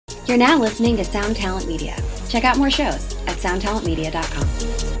You're now listening to Sound Talent Media. Check out more shows at soundtalentmedia.com.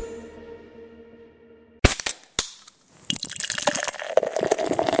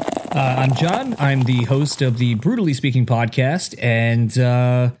 I'm John. I'm the host of the Brutally Speaking podcast,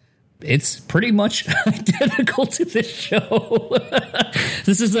 and it's pretty much identical to this show.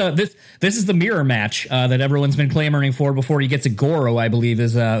 This is the mirror match that everyone's been clamoring for before you get to Goro, I believe,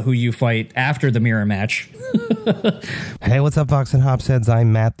 is who you fight after the mirror match. Hey, what's up, Vox and Hops heads?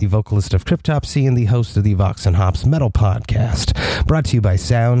 I'm Matt, the vocalist of Cryptopsy and the host of the Vox and Hops Metal Podcast, brought to you by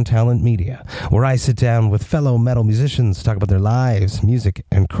Sound Talent Media, where I sit down with fellow metal musicians to talk about their lives, music,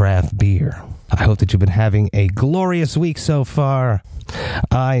 and craft beer. I hope that you've been having a glorious week so far.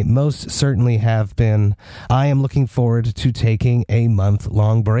 I most certainly have been. I am looking forward to taking a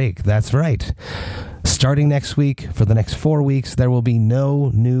month-long break. That's right. Starting next week, for the next 4 weeks, there will be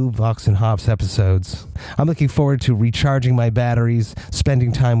no new Vox and Hops episodes. I'm looking forward to recharging my batteries,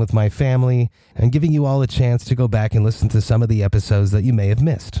 spending time with my family, and giving you all a chance to go back and listen to some of the episodes that you may have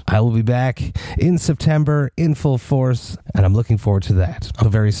missed. I will be back in September in full force, and I'm looking forward to that. I'm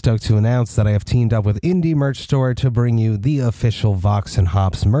very stoked to announce that I have teamed up with Indie Merch Store to bring you the official Vox and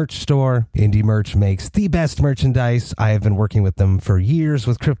Hops merch store. Indie Merch makes the best merchandise. I have been working with them for years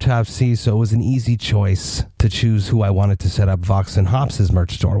with Cryptopsy, so it was an easy choice to choose who I wanted to set up Vox and Hops'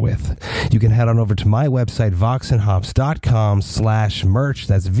 merch store with. You can head on over to my website, voxandhops.com/merch.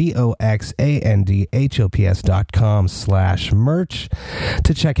 That's VOXANDHOPS.com/merch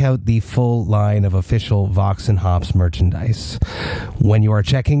to check out the full line of official Vox and Hops merchandise. When you are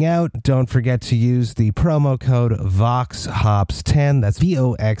checking out, don't forget to use the promo code VOXHOPS10. That's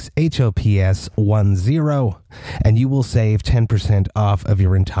VOXHOPS10, and you will save 10% off of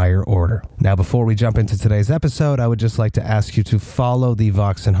your entire order. Now, before we jump into today's episode, I would just like to ask you to follow the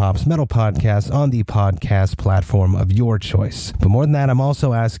Vox and Hops Metal Podcast on the podcast platform of your choice. But more than that, I'm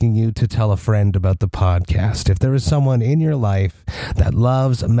also asking you to tell a friend about the podcast. If there is someone in your life that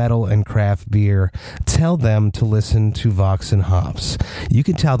loves metal and craft beer, tell them to listen to Vox and Hops. You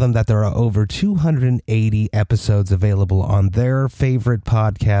can tell them that there are over 280 episodes available on their favorite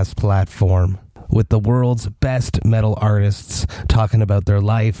podcast platform, with the world's best metal artists talking about their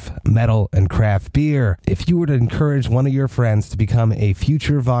life, metal, and craft beer. If you were to encourage one of your friends to become a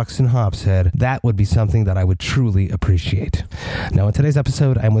future Vox and Hops head, that would be something that I would truly appreciate. Now, in today's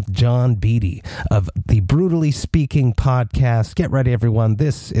episode, I'm with John Beatty of the Brutally Speaking podcast. Get ready, everyone.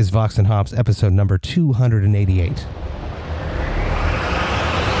 This is Vox and Hops episode number 288.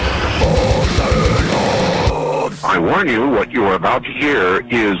 I warn you, what you are about to hear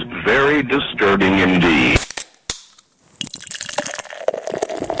is very disturbing indeed.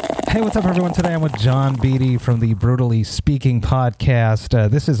 Hey, what's up, everyone? Today I'm with John Beatty from the Brutally Speaking podcast.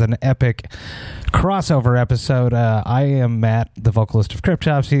 This is an epic crossover episode. I am Matt, the vocalist of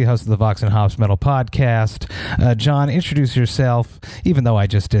Cryptopsy, host of the Vox and Hops Metal Podcast. John, introduce yourself, even though I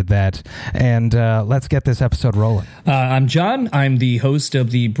just did that, and let's get this episode rolling. I'm John. I'm the host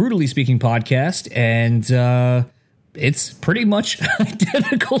of the Brutally Speaking podcast, and it's pretty much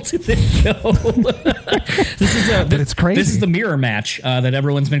identical to this show. But it's crazy. This is the mirror match that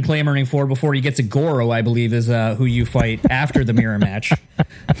everyone's been clamoring for before you get to Goro, I believe, is who you fight after the mirror match.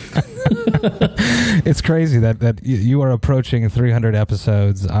 It's crazy that you are approaching 300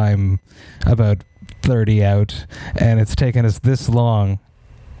 episodes. I'm about 30 out, and it's taken us this long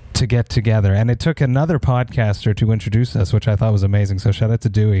to get together, and it took another podcaster to introduce us, which I thought was amazing. So shout out to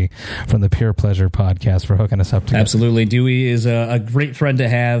Dewey from the Pure Pleasure podcast for hooking us up together. Absolutely. Dewey is a great friend to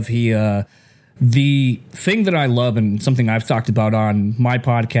have. He the thing that I love, and something I've talked about on my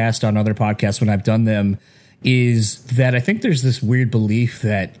podcast, on other podcasts when I've done them, is that I think there's this weird belief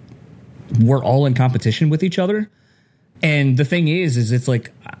that we're all in competition with each other. And the thing is it's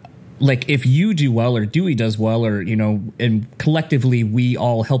like if you do well or Dewey does well, or, and collectively we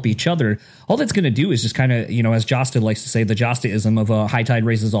all help each other, all that's going to do is just kind of, as Josta likes to say, the Jostaism of high tide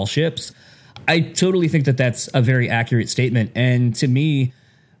raises all ships. I totally think that that's a very accurate statement. And to me,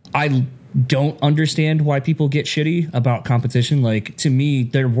 I don't understand why people get shitty about competition. Like, to me,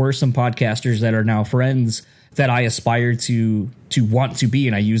 there were some podcasters that are now friends that I aspire to want to be,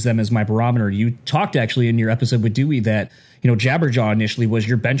 and I use them as my barometer. You talked actually in your episode with Dewey that, Jabberjaw initially was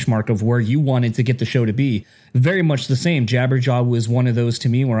your benchmark of where you wanted to get the show to be. Very much the same. Jabberjaw was one of those to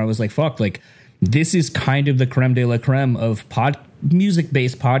me where I was like, fuck, like, this is kind of the creme de la creme of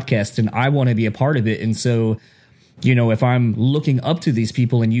music-based podcasts, and I want to be a part of it. And so, if I'm looking up to these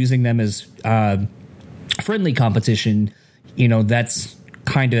people and using them as friendly competition, that's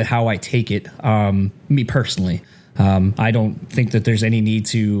kind of how I take it, me personally. I don't think that there's any need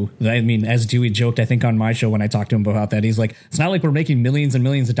to. I mean, as Dewey joked, I think on my show when I talked to him about that, he's like, it's not like we're making millions and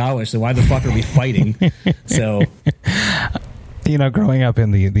millions of dollars, so why the fuck are we fighting? So, growing up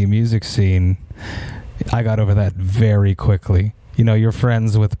in the music scene, I got over that very quickly. You're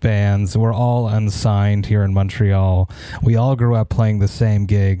friends with bands. We're all unsigned here in Montreal. We all grew up playing the same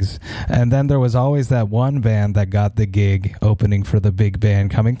gigs. And then there was always that one band that got the gig opening for the big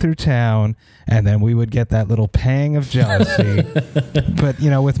band coming through town. And then we would get that little pang of jealousy. But,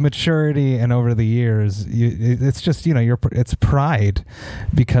 with maturity and over the years, it's just, it's pride,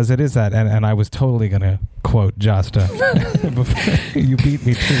 because it is that. And I was totally going to quote Josta. You beat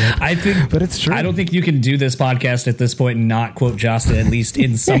me to it. But it's true. I don't think you can do this podcast at this point and not quote Josta, at least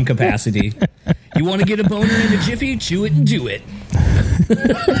in some capacity. You want to get a boner in a jiffy? Chew it and do it.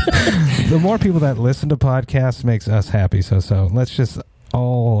 The more people that listen to podcasts makes us happy. So let's just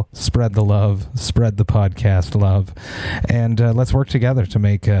all spread the love, spread the podcast love, and let's work together to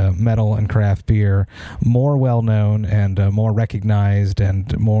make metal and craft beer more well-known and more recognized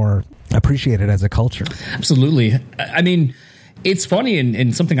and more appreciated as a culture. Absolutely. I mean, it's funny,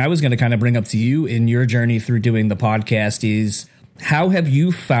 and something I was going to kind of bring up to you in your journey through doing the podcast is, how have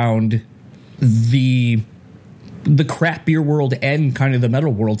you found the craft beer world and kind of the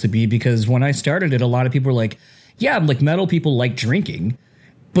metal world to be? Because when I started it, a lot of people were like, yeah, like metal people like drinking,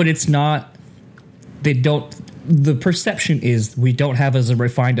 but it's not, the perception is we don't have as a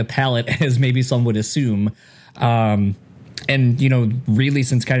refined a palate as maybe some would assume. And, really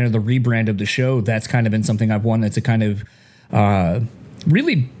since kind of the rebrand of the show, that's kind of been something I've wanted to kind of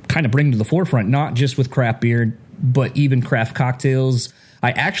really kind of bring to the forefront, not just with craft beer, but even craft cocktails. I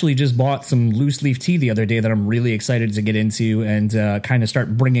actually just bought some loose leaf tea the other day that I'm really excited to get into and kind of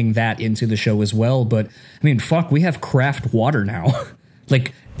start bringing that into the show as well. But I mean, fuck, we have craft water now.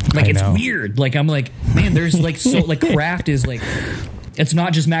 like it's weird. Like, I'm like, man, there's like, so like craft is like, it's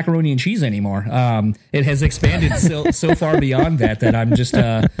not just macaroni and cheese anymore. It has expanded so far beyond that I'm just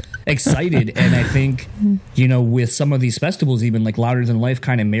excited. And I think, with some of these festivals, even like Louder Than Life,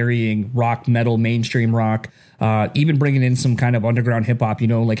 kind of marrying rock, metal, mainstream rock, even bringing in some kind of underground hip hop,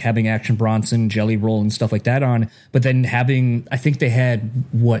 like having Action Bronson, Jelly Roll and stuff like that on, but then having, I think they had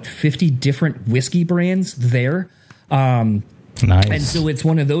 50 different whiskey brands there. Nice. And so it's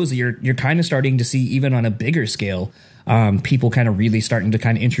one of those you're kind of starting to see, even on a bigger scale, people kind of really starting to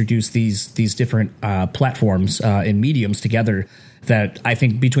kind of introduce these different platforms and mediums together that I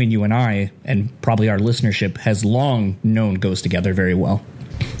think between you and I, and probably our listenership, has long known goes together very well.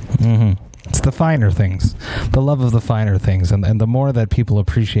 Mm-hmm. It's the finer things, the love of the finer things. And the more that people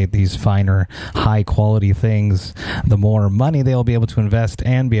appreciate these finer, high-quality things, the more money they'll be able to invest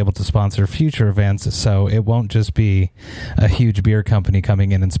and be able to sponsor future events. So it won't just be a huge beer company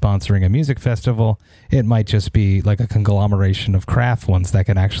coming in and sponsoring a music festival. It might just be like a conglomeration of craft ones that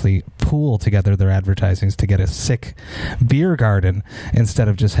can actually pool together their advertisings to get a sick beer garden instead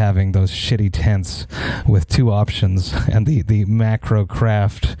of just having those shitty tents with two options and the macro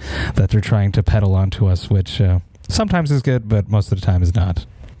craft that they're trying to peddle onto us, which sometimes is good, but most of the time is not.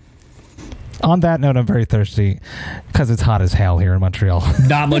 On that note, I'm very thirsty because it's hot as hell here in Montreal.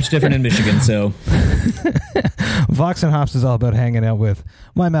 Not much different in Michigan, so. Vox and Hops is all about hanging out with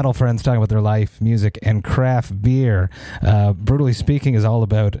my metal friends, talking about their life, music, and craft beer. Brutally Speaking is all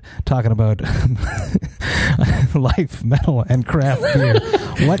about talking about life, metal, and craft beer.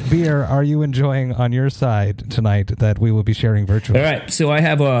 What beer are you enjoying on your side tonight that we will be sharing virtually? All right, so I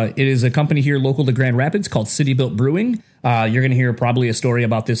have it is a company here local to Grand Rapids called City Built Brewing. You're going to hear probably a story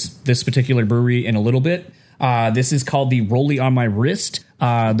about this particular brewery in a little bit. This is called the Rolly on My Wrist.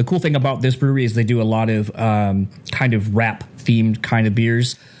 The cool thing about this brewery is they do a lot of kind of rap-themed kind of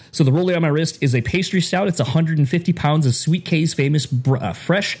beers. So the Rolly on My Wrist is a pastry stout. It's 150 pounds of Sweet K's famous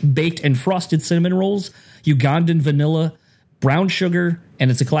fresh, baked, and frosted cinnamon rolls, Ugandan vanilla, brown sugar,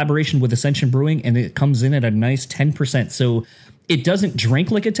 and it's a collaboration with Ascension Brewing, and it comes in at a nice 10%. So it doesn't drink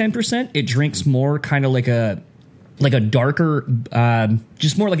like a 10%. It drinks more kind of like a darker,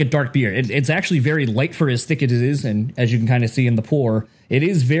 just more like a dark beer. It's actually very light for as thick as it is, and as you can kind of see in the pour, it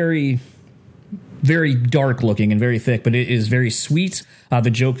is very, very dark looking and very thick, but it is very sweet.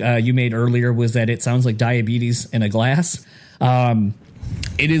 The joke you made earlier was that it sounds like diabetes in a glass.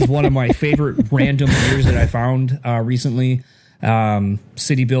 It is one of my favorite random beers that I found recently.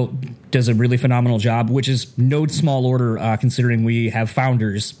 City Built does a really phenomenal job, which is no small order considering we have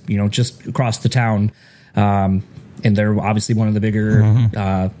founders, just across the town. And they're obviously one of the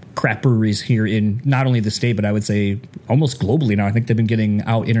bigger craft breweries here in not only the state, but I would say almost globally now. I think they've been getting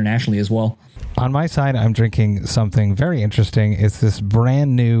out internationally as well. On my side, I'm drinking something very interesting. It's this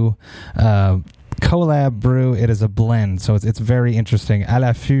brand new collab brew. It is a blend, so it's very interesting. À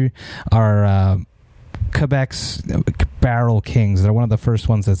l'Affût are Quebec's barrel kings. They're one of the first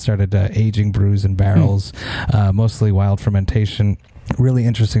ones that started aging brews in barrels, mostly wild fermentation. Really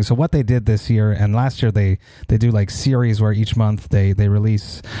interesting. So what they did this year and last year, they do like series where each month they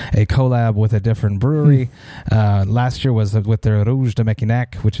release a collab with a different brewery. Last year was with their Rouge de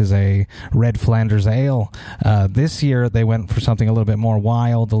Mekinac, which is a red Flanders ale. This year they went for something a little bit more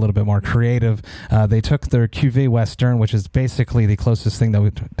wild, a little bit more creative. They took their Cuvée Western, which is basically the closest thing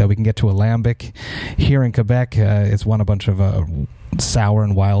that we can get to a lambic here in Quebec. It's won a bunch of sour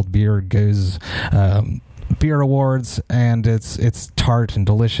and wild beer goes beer awards, and it's tart and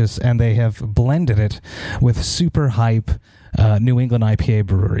delicious, and they have blended it with super hype New England IPA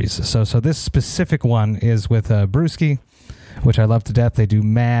breweries. So this specific one is with Brewski, which I love to death. They do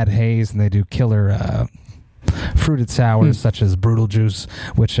Mad Haze, and they do killer fruited sours such as Brutal Juice,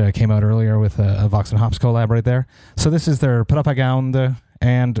 which came out earlier with a Vox and Hops collab right there. So this is their Propagande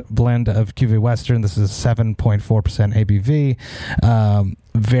and blend of Cuvée Western. This is 7.4% ABV.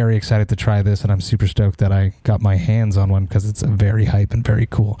 Very excited to try this, and I'm super stoked that I got my hands on one because it's very hype and very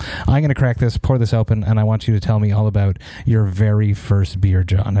cool. I'm going to crack this, pour this open, and I want you to tell me all about your very first beer,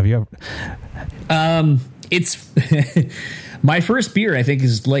 John. Have you ever... It's... My first beer, I think,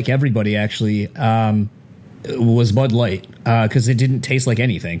 is like everybody, actually, was Bud Light, because it didn't taste like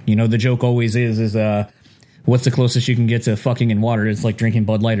anything. You know, the joke always is what's the closest you can get to fucking in water? It's like drinking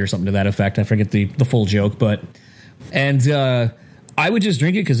Bud Light or something to that effect. I forget the full joke, but... And I would just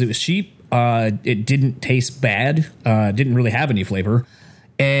drink it because it was cheap. It didn't taste bad. Didn't really have any flavor.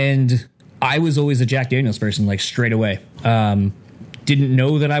 And I was always a Jack Daniels person, like straight away. Didn't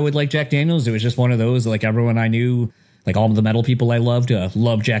know that I would like Jack Daniels. It was just one of those, like everyone I knew, like all the metal people I loved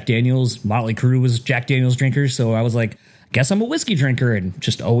Jack Daniels. Motley Crue was Jack Daniels drinkers. So I was like, guess I'm a whiskey drinker, and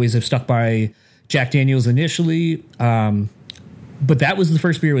just always have stuck by Jack Daniels initially. But that was the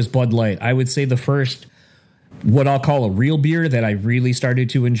first beer, was Bud Light. I would say the first, what I'll call a real beer that I really started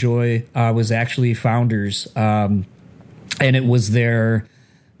to enjoy was actually Founders. And it was their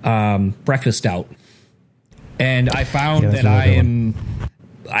breakfast stout. And I found that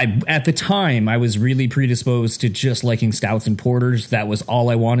at the time, I was really predisposed to just liking stouts and porters. That was all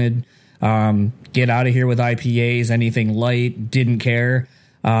I wanted. Get out of here with IPAs, anything light, didn't care.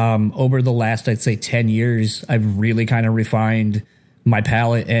 Over the last, I'd say 10 years, I've really kind of refined my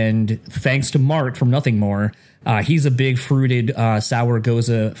palate, and thanks to Mark from Nothing More, he's a big fruited sour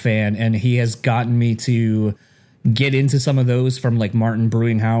Goza fan, and he has gotten me to get into some of those from like Martin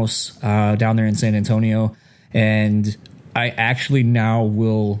Brewing House down there in San Antonio, and I actually now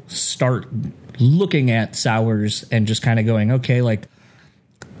will start looking at sours and just kind of going, okay, like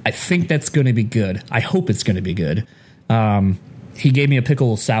I think that's going to be good. I hope it's going to be good. He gave me a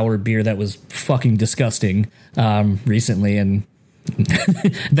pickle sour beer that was fucking disgusting recently, and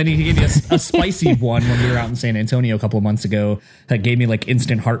then he gave me a spicy one when we were out in San Antonio a couple of months ago that gave me like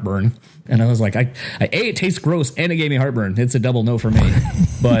instant heartburn. And I was like, it tastes gross and it gave me heartburn. It's a double no for me.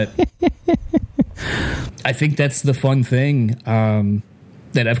 But I think that's the fun thing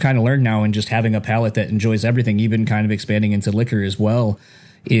that I've kind of learned now, and just having a palate that enjoys everything, even kind of expanding into liquor as well,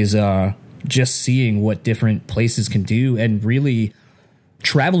 is just seeing what different places can do, and really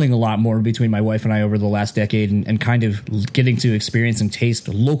traveling a lot more between my wife and I over the last decade, and kind of getting to experience and taste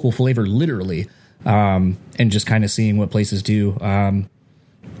local flavor literally, and just kind of seeing what places do.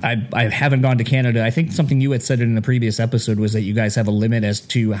 I haven't gone to Canada. I think something you had said in a previous episode was that you guys have a limit as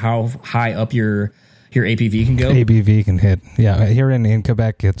to how high up your ABV can go. ABV can hit. Yeah, here in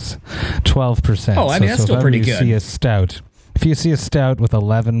Quebec it's 12%. Oh, I mean, that's still pretty good. If you see a stout with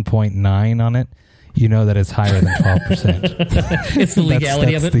 11.9 on it, you know that it's higher than 12%. It's the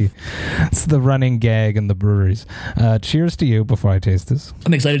legality of it. It's the running gag in the breweries. Cheers to you before I taste this.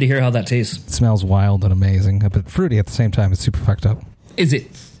 I'm excited to hear how that tastes. It smells wild and amazing, but fruity at the same time. It's super fucked up. Is it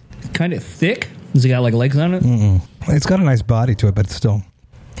kind of thick? Does it got like legs on it? Mm-mm. It's got a nice body to it, but it's still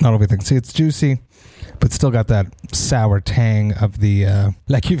not everything. See, it's juicy, but still got that sour tang of the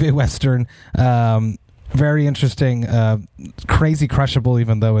La Cuvée Western. Very interesting, crazy crushable,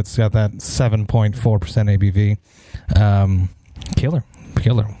 even though it's got that 7.4% ABV.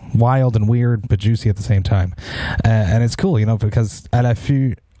 Killer. Wild and weird, but juicy at the same time. And it's cool, because À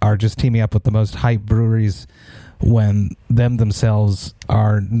l'Affût are just teaming up with the most hype breweries when themselves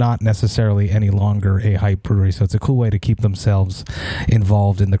are not necessarily any longer a hype brewery. So it's a cool way to keep themselves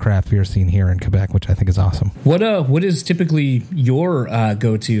involved in the craft beer scene here in Quebec, which I think is awesome. What is typically your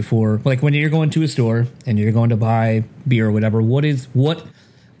go-to for, like, when you're going to a store and you're going to buy beer or whatever? What is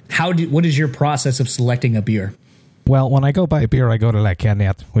your process of selecting a beer? Well, when I go buy beer, I go to La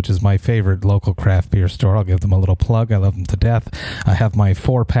Canette, which is my favorite local craft beer store. I'll give them a little plug. I love them to death. I have my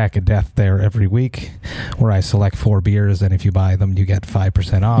 4-pack of death there every week, where I select 4 beers, and if you buy them, you get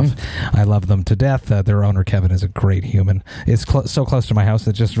 5% off. I love them to death. Their owner, Kevin, is a great human. It's so close to my house,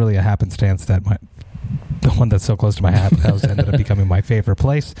 it's just really a happenstance that the one that's so close to my house ended up becoming my favorite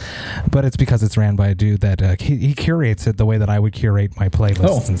place, but it's because it's ran by a dude that he curates it the way that I would curate my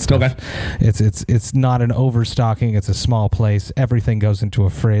playlists and stuff. Okay. It's not an overstocking. It's a small place. Everything goes into a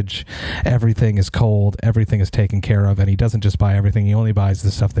fridge. Everything is cold. Everything is taken care of, and he doesn't just buy everything. He only buys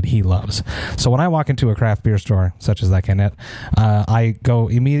the stuff that he loves. So when I walk into a craft beer store such as La Canette, I go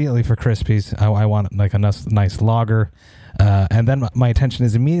immediately for Crispies. I want like a nice lager. And then my attention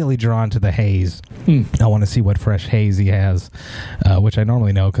is immediately drawn to the haze. I want to see what fresh haze he has, which I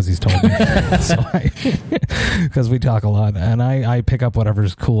normally know because he's told me. Because we talk a lot. And I pick up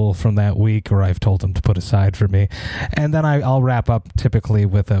whatever's cool from that week, or I've told him to put aside for me. And then I'll wrap up typically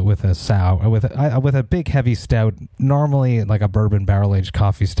with a sour, with a big heavy stout, normally like a bourbon barrel-aged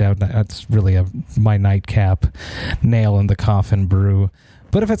coffee stout. That's really my nightcap, nail in the coffin brew.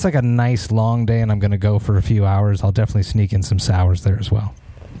 But if it's like a nice long day and I'm going to go for a few hours, I'll definitely sneak in some sours there as well.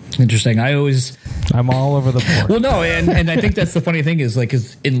 Interesting. I'm all over the board. Well, no, and I think that's the funny thing is like,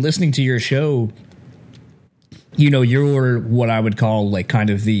 is in listening to your show, you know, you're what I would call like kind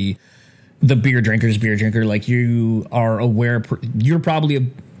of the beer drinker. Like you are aware, you're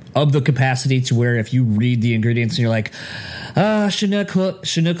probably of the capacity to where if you read the ingredients and you're like, Chinook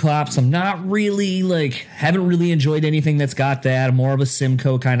hops, I'm not really like, haven't really enjoyed anything that's got that. I'm more of a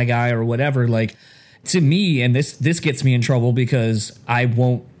Simcoe kind of guy or whatever. Like to me, and this gets me in trouble because I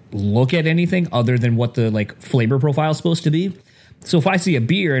won't look at anything other than what the like flavor profile is supposed to be. So if I see a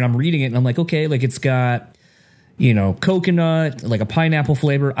beer and I'm reading it and I'm like, okay, like it's got, you know, coconut, like a pineapple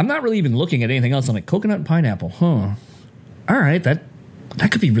flavor. I'm not really even looking at anything else. I'm like, coconut and pineapple, huh? All right, that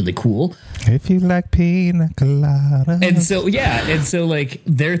could be really cool. If you like pina colada. And so like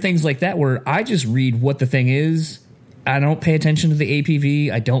there are things like that where I just read what the thing is. I don't pay attention to the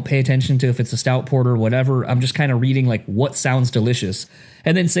APV. I don't pay attention to if it's a stout porter or whatever. I'm just kind of reading like what sounds delicious.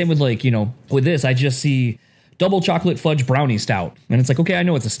 And then same with like, you know, with this, I just see double chocolate fudge brownie stout. And it's like, okay, I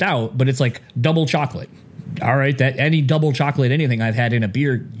know it's a stout, but it's like double chocolate. All right, that any double chocolate anything I've had in a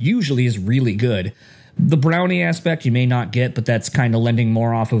beer usually is really good. The brownie aspect you may not get, but that's kind of lending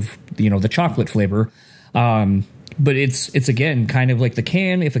more off of, you know, the chocolate flavor. But it's again kind of like the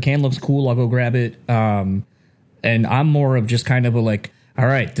can. If a can looks cool, I'll go grab it. And I'm more of just kind of a like, all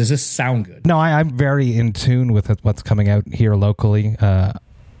right, does this sound good? No, I'm very in tune with what's coming out here locally.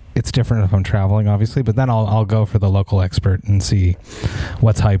 It's different if I'm traveling, obviously, but then I'll go for the local expert and see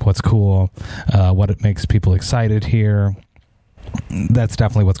what's hype, what's cool, what it makes people excited here. That's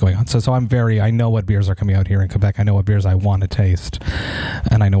definitely what's going on. So I know what beers are coming out here in Quebec. I know what beers I want to taste,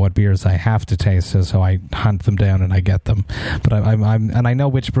 and I know what beers I have to taste. So I hunt them down and I get them. But I know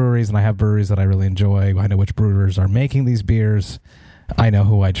which breweries, and I have breweries that I really enjoy. I know which brewers are making these beers. I know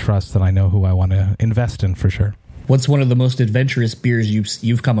who I trust, and I know who I want to invest in for sure. What's one of the most adventurous beers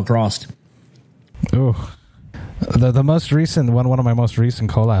you've come across? Ooh. The most recent one of my most recent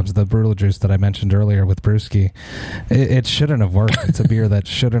collabs, the Brutal Juice that I mentioned earlier with Brewski, it shouldn't have worked. It's a beer that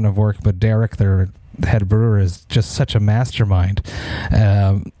shouldn't have worked, but Derek, their head brewer, is just such a mastermind.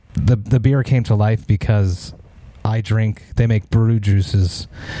 The beer came to life because they make brew juices.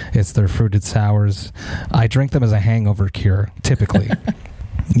 It's their fruited sours. I drink them as a hangover cure, typically.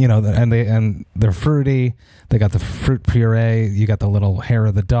 You know, and they're fruity. They got the fruit puree. You got the little hair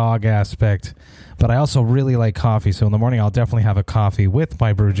of the dog aspect. But I also really like coffee, so in the morning I'll definitely have a coffee with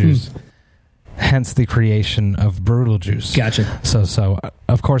my brew juice. Hence the creation of Brutal Juice. Gotcha. So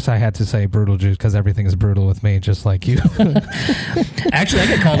of course I had to say Brutal Juice because everything is brutal with me, just like you. Actually, I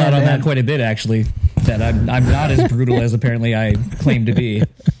get called out on that quite a bit. Actually, that I'm not as brutal as apparently I claim to be.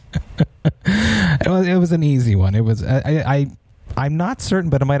 It was an easy one. It was I'm not certain,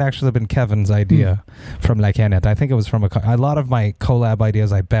 but it might actually have been Kevin's idea from La Canette. I think it was from a lot of my collab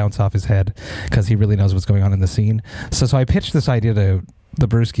ideas I bounce off his head because he really knows what's going on in the scene. So I pitched this idea to the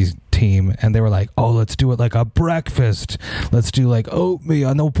Brewski's team, and they were like, oh, let's do it like a breakfast. Let's do like oatmeal,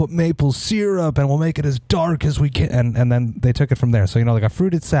 and we'll put maple syrup, and we'll make it as dark as we can. And then they took it from there. So, you know, like a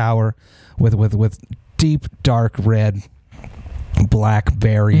fruited sour with deep, dark red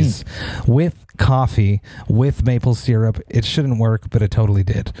blackberries with coffee with maple syrup. It shouldn't work, but it totally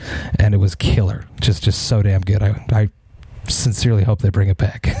did, and it was killer. Just so damn good. I sincerely hope they bring it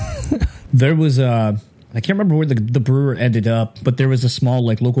back. There was I can't remember where the brewer ended up, but there was a small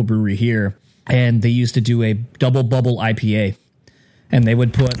like local brewery here, and they used to do a double bubble IPA, and they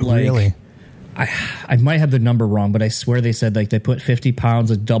would put like I might have the number wrong, but I swear they said like they put 50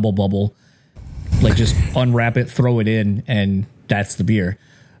 pounds of Double Bubble, like just unwrap it, throw it in, and that's the beer.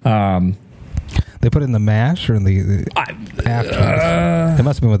 They put it in the mash or in the after? It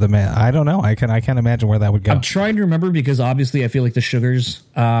must have been with the mash. I don't know. I can't imagine where that would go. I'm trying to remember because obviously I feel like the sugars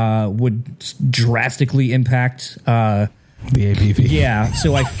would drastically impact the ABV. Yeah,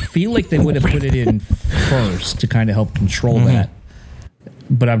 so I feel like they would have put it in first to kind of help control that.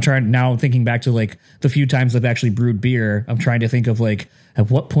 But I'm thinking back to like the few times I've actually brewed beer. I'm trying to think of like at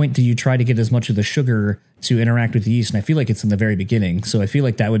what point do you try to get as much of the sugar to interact with the yeast? And I feel like it's in the very beginning. So I feel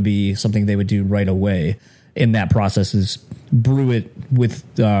like that would be something they would do right away in that process, is brew it with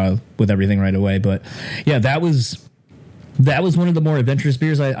everything right away. But yeah, that was one of the more adventurous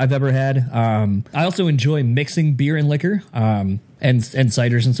beers I've ever had. I also enjoy mixing beer and liquor and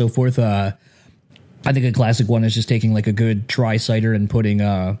ciders and so forth. I think a classic one is just taking like a good dry cider and putting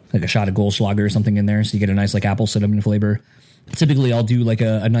like a shot of Goldschlager or something in there, so you get a nice like apple cinnamon flavor. Typically, I'll do like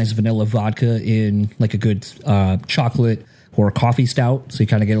a nice vanilla vodka in like a good chocolate or coffee stout, so you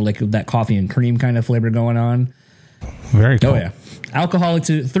kind of get like that coffee and cream kind of flavor going on. Very cool. Oh yeah, alcoholic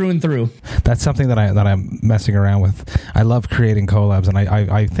through and through. That's something that I'm messing around with. I love creating collabs, and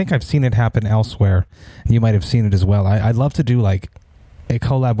I think I've seen it happen elsewhere. You might have seen it as well. I'd love to do like a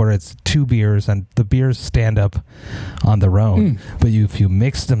collab where it's two beers and the beers stand up on their own, but if you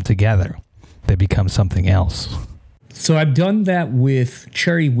mix them together, they become something else. So I've done that with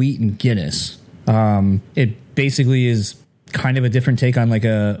cherry wheat and Guinness. It basically is kind of a different take on like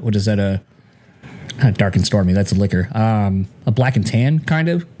a Dark and Stormy. That's a liquor. A Black and Tan kind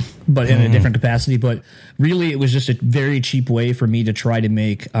of, but in a different capacity. But really, it was just a very cheap way for me to try to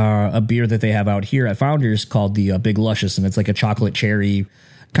make a beer that they have out here at Founders called the Big Luscious, and it's like a chocolate cherry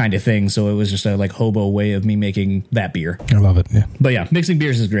kind of thing. So it was just a like hobo way of me making that beer. I love it. Yeah. But yeah, mixing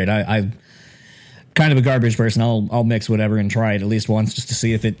beers is great. I'm kind of a garbage person. I'll mix whatever and try it at least once just to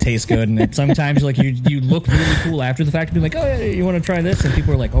see if it tastes good. And sometimes like you look really cool after the fact and be like, oh yeah, you want to try this? And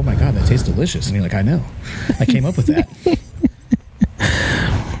people are like, oh my God, that tastes delicious. And you're like, I know, I came up with that.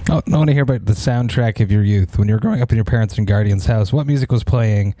 I want to hear about the soundtrack of your youth. When you were growing up in your parents' and guardians' house, what music was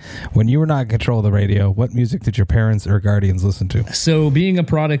playing? When you were not in control of the radio, what music did your parents or guardians listen to? So being a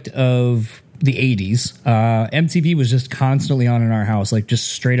product of the 80s, MTV was just constantly on in our house, like just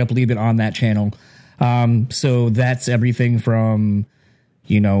straight up leave it on that channel. So that's everything from,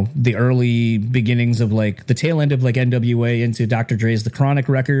 the early beginnings of like the tail end of like NWA into Dr. Dre's The Chronic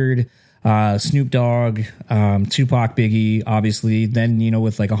record, Snoop Dogg, Tupac, Biggie, obviously. Then,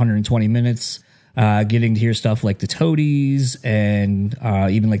 with like 120 Minutes, getting to hear stuff like the Toadies and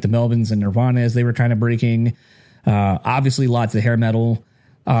even like the Melvins and Nirvana as they were kind of breaking. Obviously, lots of hair metal.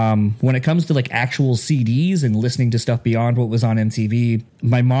 When it comes to like actual CDs and listening to stuff beyond what was on MTV,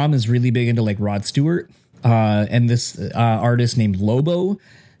 my mom is really big into like Rod Stewart and this artist named Lobo,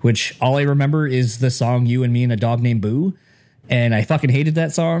 which all I remember is the song You and Me and a Dog Named Boo. And I fucking hated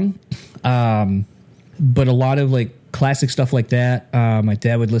that song. But a lot of like classic stuff like that. My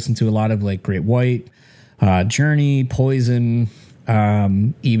dad would listen to a lot of like Great White, Journey, Poison,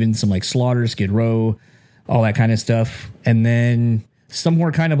 even some like Slaughter, Skid Row, all that kind of stuff. And then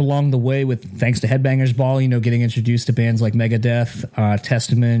somewhere kind of along the way with thanks to Headbangers Ball, getting introduced to bands like Megadeth,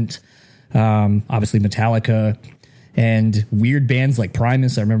 Testament, obviously Metallica, and weird bands like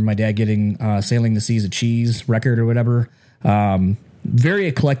Primus. I remember my dad getting Sailing the Seas of Cheese record or whatever. Very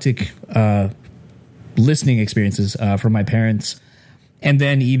eclectic listening experiences from my parents. And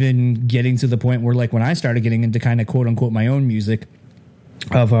then even getting to the point where like when I started getting into kind of quote unquote my own music,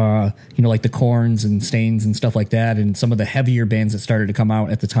 of like the Korns and Stains and stuff like that, and some of the heavier bands that started to come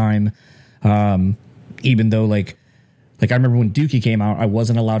out at the time, even though like I remember when Dookie came out, I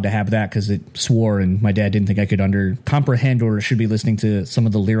wasn't allowed to have that because it swore, and my dad didn't think I could comprehend or should be listening to some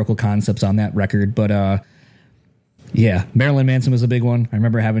of the lyrical concepts on that record. But yeah, Marilyn Manson was a big one. I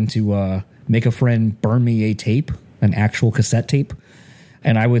remember having to make a friend burn me a tape, an actual cassette tape,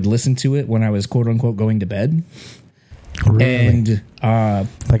 and I would listen to it when I was quote unquote going to bed. Really? And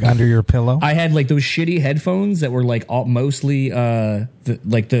like under your pillow? I had like those shitty headphones that were like mostly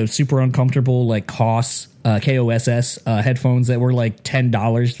the super uncomfortable like KOSS headphones that were like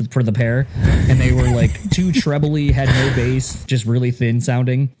 $10 for the pair, and they were like too trebly, had no bass, just really thin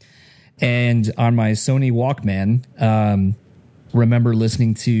sounding. And on my Sony Walkman, remember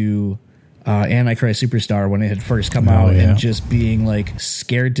listening to Antichrist Superstar when it had first come out, and just being like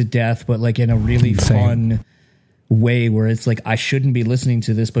scared to death, but like in a really fun way where it's like I shouldn't be listening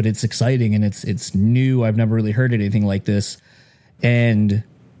to this, but it's exciting and it's new. I've never really heard anything like this, and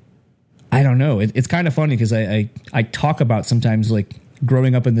I don't know. It's kind of funny because I talk about sometimes like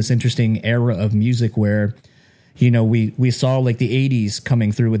growing up in this interesting era of music where, you know, we saw like the 80s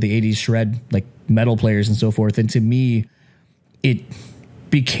coming through with the 80s shred, like metal players and so forth. And to me, it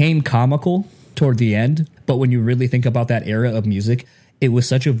became comical toward the end. But when you really think about that era of music, it was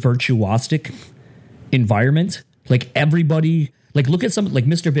such a virtuosic environment. Like everybody, like look at something like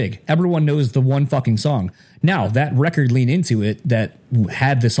Mr. Big. Everyone knows the one fucking song. Now that record Lean Into It that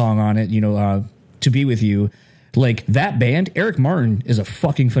had the song on it, you know, To Be With You, like that band, Eric Martin is a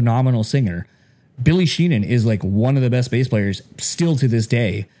fucking phenomenal singer. Billy Sheehan is like one of the best bass players still to this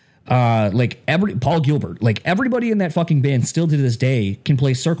day. Paul Gilbert, like everybody in that fucking band still to this day can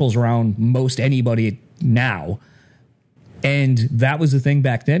play circles around most anybody now. And that was the thing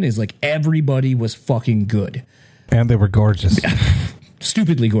back then, is like everybody was fucking good. And they were gorgeous.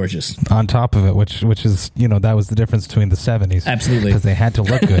 Stupidly gorgeous. On top of it, which is, you know, that was the difference between the 70s. Absolutely. Because they had to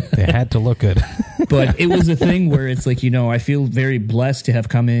look good. They had to look good. But it was a thing where it's like, you know, I feel very blessed to have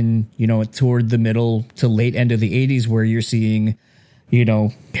come in, you know, toward the middle to late end of the 80s where you're seeing, you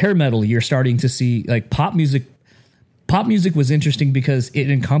know, hair metal. You're starting to see like pop music. Pop music was interesting because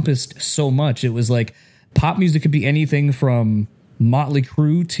it encompassed so much. It was like pop music could be anything from Motley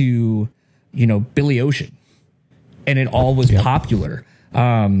Crue to, you know, Billy Ocean. And it all was popular.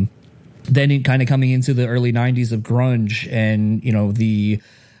 Then it kind of coming into the early 90s of grunge and, you know, the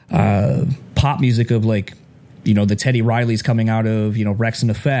pop music of like, you know, the Teddy Rileys coming out of, you know, Rex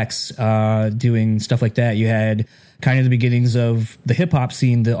and Effects, doing stuff like that. You had kind of the beginnings of the hip hop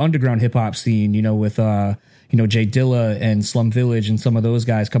scene, the underground hip hop scene, you know, with, you know, Jay Dilla and Slum Village and some of those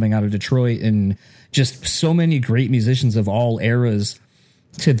guys coming out of Detroit, and just so many great musicians of all eras,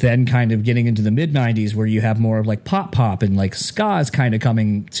 to then kind of getting into the mid 90s where you have more of like pop and like ska's kind of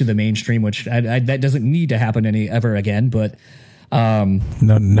coming to the mainstream, which that doesn't need to happen ever again. But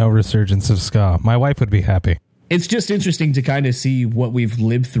no resurgence of ska. My wife would be happy. It's just interesting to kind of see what we've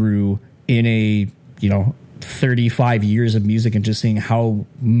lived through in a, you know, 35 years of music, and just seeing how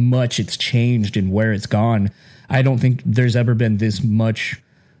much it's changed and where it's gone. I don't think there's ever been this much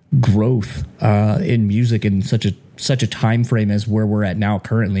growth in music in such a time frame as where we're at now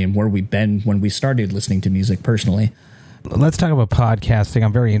currently, and where we've been when we started listening to music personally. Let's talk about podcasting.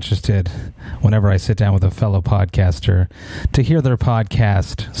 I'm very interested whenever I sit down with a fellow podcaster to hear their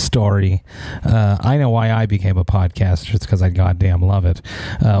podcast story. I know why I became a podcaster. It's because I goddamn love it.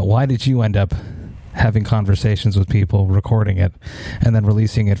 Why did you end up having conversations with people, recording it, and then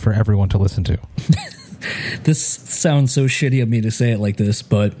releasing it for everyone to listen to? This sounds so shitty of me to say it like this,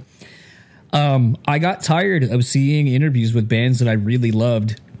 but I got tired of seeing interviews with bands that I really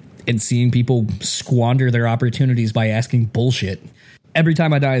loved and seeing people squander their opportunities by asking bullshit. Every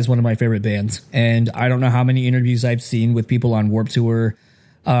Time I Die is one of my favorite bands, and I don't know how many interviews I've seen with people on Warped Tour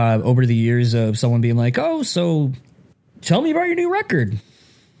over the years of someone being like, "Oh, so tell me about your new record."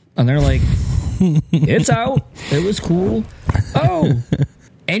 And they're like, "It's out. It was cool. Oh,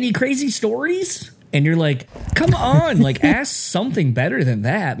 any crazy stories?" And you're like, come on, like ask something better than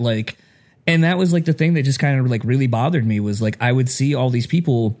that. Like, and that was like the thing that just kind of like really bothered me, was like, I would see all these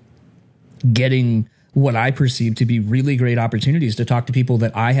people getting what I perceive to be really great opportunities to talk to people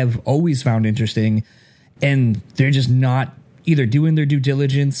that I have always found interesting, and they're just not either doing their due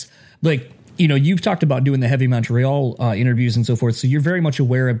diligence. Like, you know, you've talked about doing the Heavy Montreal interviews and so forth, so you're very much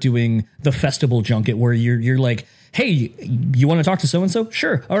aware of doing the festival junket where you're like, hey, you want to talk to so-and-so?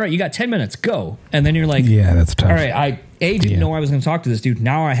 Sure. All right, you got 10 minutes, go. And then you're like, yeah, that's tough. All right, I didn't know I was going to talk to this dude.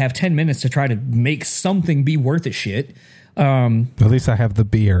 Now I have 10 minutes to try to make something be worth a shit. At least I have the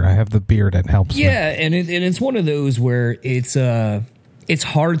beer. I have the beer that helps me. Yeah, and it's one of those where it's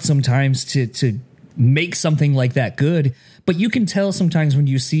hard sometimes to make something like that good. But you can tell sometimes when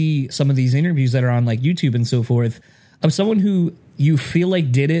you see some of these interviews that are on like YouTube and so forth of someone who you feel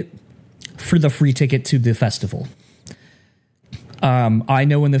like did it for the free ticket to the festival. I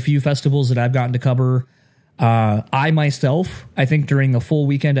know in the few festivals that I've gotten to cover, I myself, I think during a full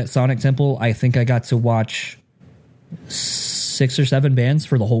weekend at Sonic Temple, I think I got to watch 6 or 7 bands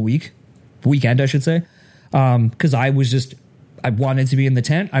for the whole weekend, I should say. Because I wanted to be in the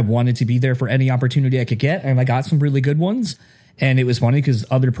tent. I wanted to be there for any opportunity I could get, and I got some really good ones. And it was funny because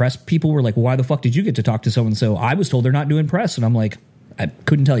other press people were like, why the fuck did you get to talk to so-and-so? I was told they're not doing press. And I'm like, I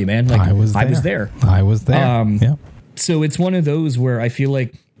couldn't tell you, man. Like, I was there. Yeah. So it's one of those where I feel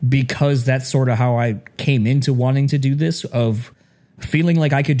like, because that's sort of how I came into wanting to do this, of feeling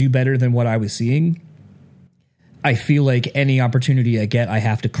like I could do better than what I was seeing, I feel like any opportunity I get, I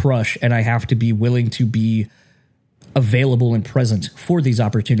have to crush, and I have to be willing to be available and present for these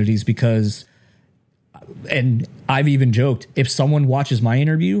opportunities, because, and I've even joked, if someone watches my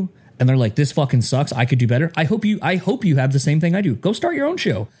interview, and they're like, this fucking sucks, I could do better. I hope you have the same thing I do. Go start your own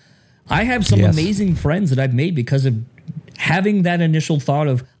show. I have some amazing friends that I've made because of having that initial thought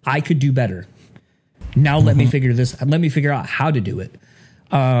of I could do better. Now let me figure out how to do it.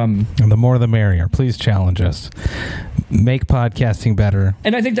 And the more the merrier. Please challenge us. Make podcasting better.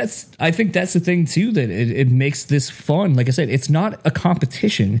 And I think that's the thing too, that it makes this fun. Like I said, it's not a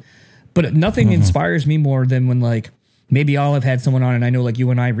competition, but nothing inspires me more than when, like, maybe I'll have had someone on, and I know, like, you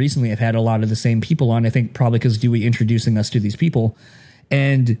and I recently have had a lot of the same people on. I think probably because Dewey introducing us to these people.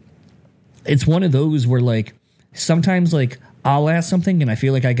 And it's one of those where, like, sometimes, like, I'll ask something and I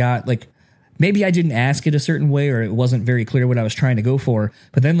feel like I got, like, maybe I didn't ask it a certain way, or it wasn't very clear what I was trying to go for.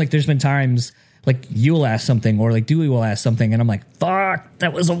 But then, like, there's been times, like, you'll ask something, or, like, Dewey will ask something, and I'm like, fuck,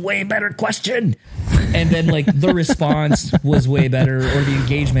 that was a way better question. And then, like, the response was way better, or the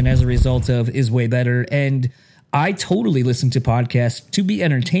engagement as a result of is way better. And I totally listen to podcasts to be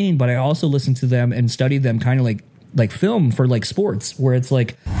entertained, but I also listen to them and study them kind of like film for, like, sports, where it's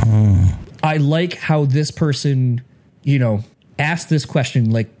like, I like how this person, you know, asked this question,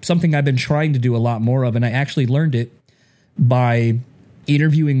 like something I've been trying to do a lot more of. And I actually learned it by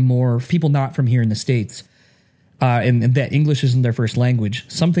interviewing more people not from here in the States. And that English isn't their first language.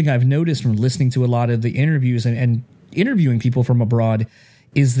 Something I've noticed from listening to a lot of the interviews and interviewing people from abroad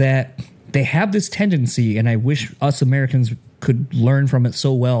is that they have this tendency, and I wish us Americans could learn from it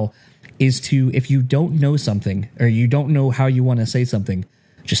so well, is to, if you don't know something or you don't know how you want to say something,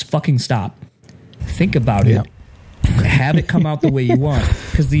 just fucking stop. Think about it. Have it come out the way you want.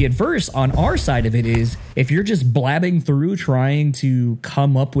 Because the adverse on our side of it is, if you're just blabbing through trying to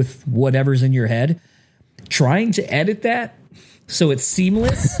come up with whatever's in your head, trying to edit that so it's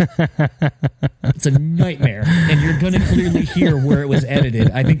seamless, it's a nightmare. And you're going to clearly hear where it was edited.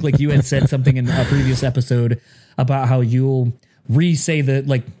 I think, like, you had said something in a previous episode about how you'll re-say the,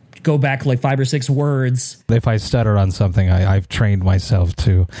 like, go back like 5 or 6 words. If I stutter on something, I've trained myself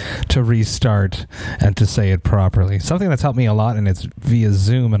to restart and to say it properly. Something that's helped me a lot, and it's via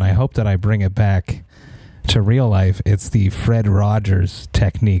Zoom, and I hope that I bring it back to real life. It's the Fred Rogers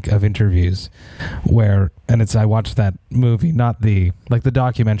technique of interviews, and I watched that movie, not the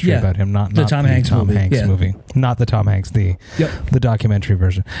documentary about him, not the Tom Hanks movie, not the Tom Hanks, the documentary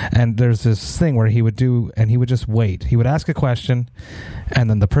version. And there's this thing where he would just wait. He would ask a question, and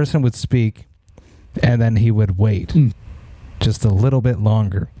then the person would speak, and then he would wait just a little bit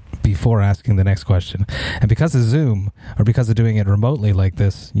longer before asking the next question. And because of Zoom, or because of doing it remotely like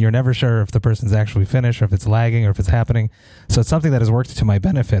this, you're never sure if the person's actually finished, or if it's lagging, or if it's happening. So it's something that has worked to my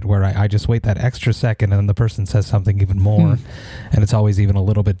benefit, where I just wait that extra second, and then the person says something even more, and it's always even a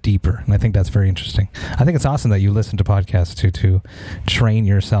little bit deeper. And I think that's very interesting. I think it's awesome that you listen to podcasts to train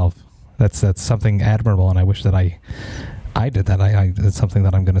yourself. That's something admirable, and I wish that I did that. It's something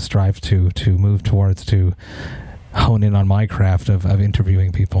that I'm going to strive to move towards, to hone in on my craft of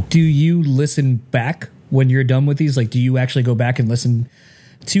interviewing people. Do you listen back when you're done with these? Like, do you actually go back and listen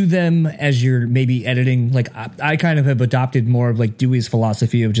to them as you're maybe editing? Like, I kind of have adopted more of, like, Dewey's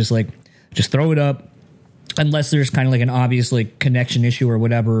philosophy of just throw it up, unless there's kind of like an obvious, like, connection issue or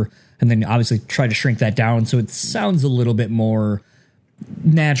whatever, and then obviously try to shrink that down so it sounds a little bit more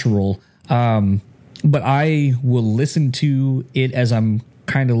natural. But I will listen to it as I'm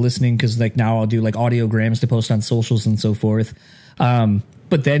kind of listening, because, like, now I'll do, like, audiograms to post on socials and so forth.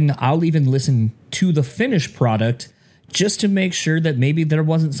 But then I'll even listen to the finished product just to make sure that maybe there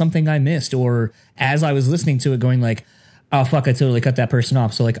wasn't something I missed, or as I was listening to it going like, oh fuck, I totally cut that person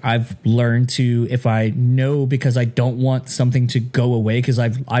off. So, like, I've learned to, if I know, because I don't want something to go away, because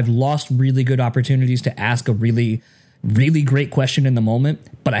I've lost really good opportunities to ask a really, really great question in the moment,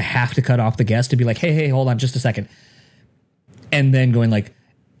 but I have to cut off the guest to be like, hey, hold on just a second. And then going like,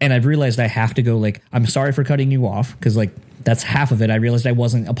 and I've realized I have to go like, I'm sorry for cutting you off, because, like, that's half of it. I realized I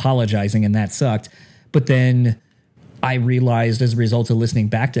wasn't apologizing, and that sucked. But then I realized, as a result of listening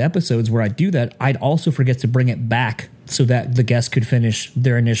back to episodes where I do that, I'd also forget to bring it back so that the guest could finish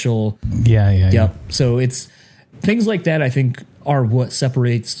their initial. Yeah. So it's things like that, I think, are what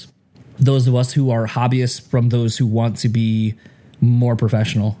separates those of us who are hobbyists from those who want to be more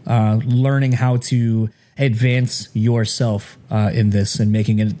professional. Learning how to advance yourself in this and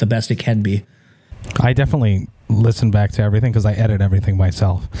making it the best it can be. I definitely listen back to everything because I edit everything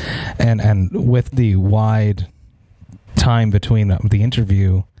myself, and with the wide time between the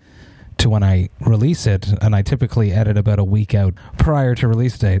interview to when I release it, and I typically edit about a week out prior to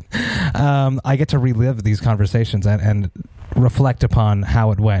release date, I get to relive these conversations and reflect upon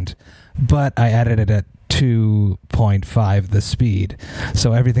how it went. But I edited it at 2.5 the speed,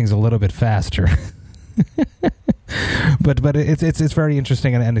 so everything's a little bit faster. but it's very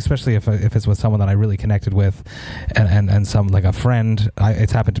interesting, and especially if it's with someone that I really connected with, and some like a friend.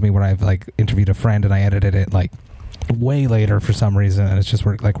 It's happened to me where I've like interviewed a friend and I edited it like way later for some reason, and it's just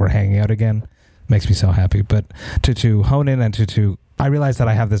we're hanging out again. Makes me so happy. But to hone in and to I realize that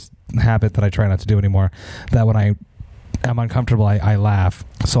I have this habit that I try not to do anymore, that when I am uncomfortable, I laugh.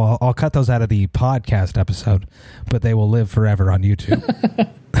 So I'll cut those out of the podcast episode, but they will live forever on YouTube.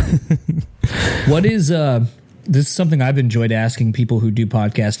 What is this is something I've enjoyed asking people who do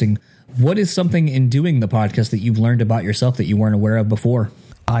podcasting. What is something in doing the podcast that you've learned about yourself that you weren't aware of before?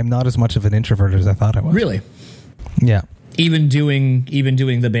 I'm not as much of an introvert as I thought I was. Really? Yeah. Even doing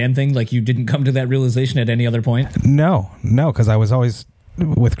the band thing, like you didn't come to that realization at any other point? No, because I was always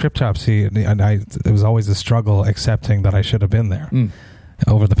with Cryptopsy, and it was always a struggle accepting that I should have been there.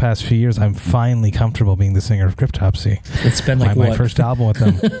 Over the past few years, I'm finally comfortable being the singer of Cryptopsy. It's been like my first album with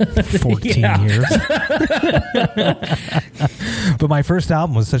them, 14 years. But my first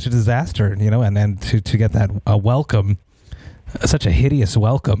album was such a disaster, and then to get that welcome, such a hideous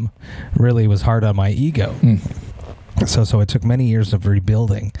welcome, really was hard on my ego. So it took many years of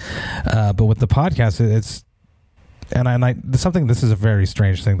rebuilding. But with the podcast, it's this is a very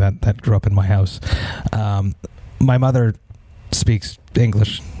strange thing that grew up in my house. My mother speaks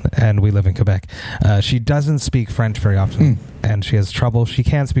English, and we live in Quebec. She doesn't speak French very often, and she has trouble. She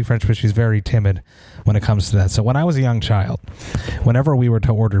can speak French, but she's very timid when it comes to that. So when I was a young child, whenever we were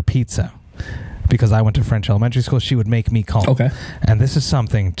to order pizza, because I went to French elementary school, she would make me call. Okay. And this is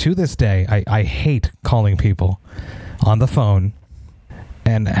something, to this day, I hate calling people on the phone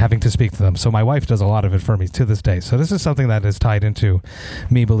and having to speak to them. So my wife does a lot of it for me to this day. So this is something that is tied into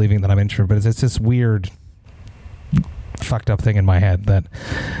me believing that I'm introvert. But it's this weird, fucked up thing in my head that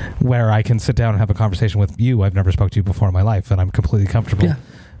where I can sit down and have a conversation with you I've never spoke to you before in my life, and I'm completely comfortable. Yeah.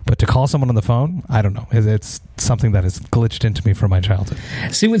 But to call someone on the phone, I don't know. It's something that has glitched into me from my childhood.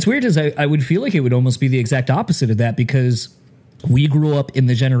 See, what's weird is I would feel like it would almost be the exact opposite of that, because we grew up in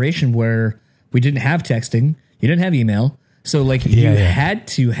the generation where we didn't have texting, you didn't have email, so like you had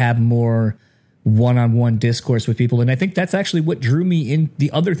to have more one-on-one discourse with people. And I think that's actually what drew me in. The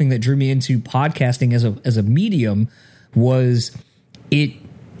other thing that drew me into podcasting as a medium was it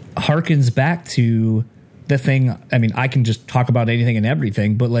harkens back to the thing. I mean, I can just talk about anything and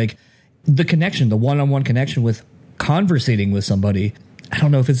everything, but like the connection, the one-on-one connection with conversating with somebody. I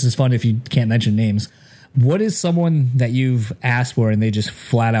don't know if it's as fun if you can't mention names. What is someone that you've asked for and they just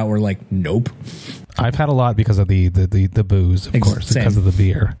flat out were like, nope? I've had a lot because of the booze, of course, same. Because of the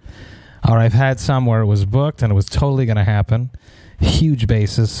beer. Or I've had some where it was booked and it was totally going to happen. Huge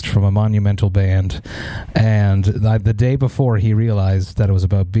bassist from a monumental band. And the day before, he realized that it was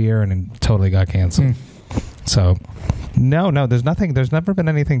about beer and it totally got canceled. So, no, there's nothing. There's never been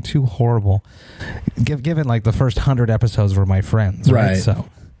anything too horrible. Given like the first 100 episodes were my friends, right? So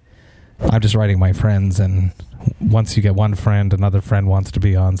I'm just writing my friends, and once you get one friend, another friend wants to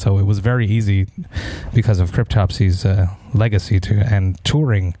be on. So it was very easy because of Cryptopsy's legacy and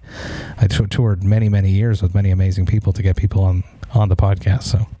touring. I toured many years with many amazing people to get people on the podcast.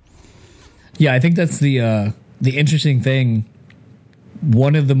 So yeah, I think that's the interesting thing.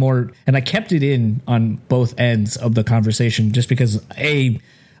 One of the more, and I kept it in on both ends of the conversation just because I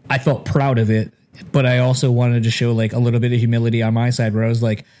felt proud of it, but I also wanted to show like a little bit of humility on my side, where I was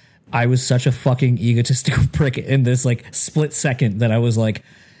like, I was such a fucking egotistical prick in this like split second that I was like,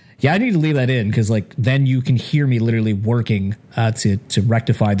 yeah, I need to leave that in, because like then you can hear me literally working to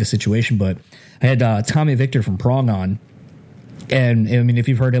rectify the situation. But I had Tommy Victor from Prong on, and I mean, if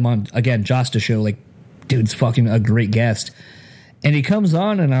you've heard him on again Josta show, like dude's fucking a great guest. And he comes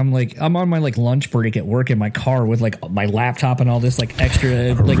on, and I'm on my like lunch break at work in my car with like my laptop and all this like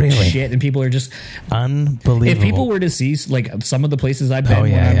extra like shit, and people are just unbelievable. If people were to see like some of the places I've been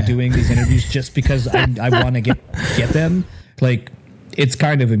when I'm doing these interviews, just because I want to get them, like it's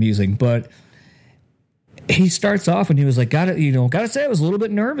kind of amusing. But he starts off and he was like, gotta say I was a little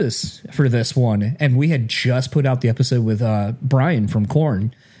bit nervous for this one, and we had just put out the episode with Brian from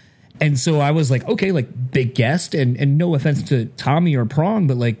Korn. And so I was like, okay, like big guest, and no offense to Tommy or Prong,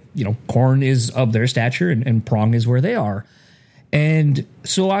 but like, Korn is of their stature and Prong is where they are. And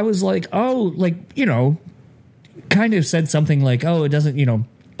so I was like, oh, like, kind of said something like, oh, it doesn't,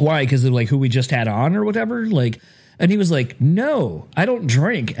 why? Because of like who we just had on or whatever. Like, and he was like, no, I don't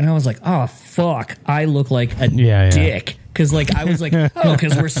drink. And I was like, oh, fuck, I look like a dick. Because like, I was like, oh,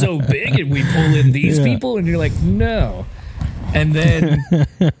 because we're so big and we pull in these people. And you're like, no. And then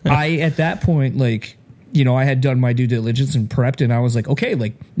at that point, like, I had done my due diligence and prepped, and I was like, okay,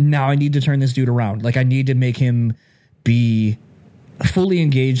 like now I need to turn this dude around. Like I need to make him be fully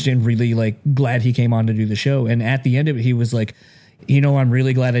engaged and really like glad he came on to do the show. And at the end of it, he was like, I'm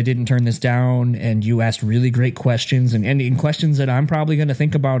really glad I didn't turn this down. And you asked really great questions and questions that I'm probably going to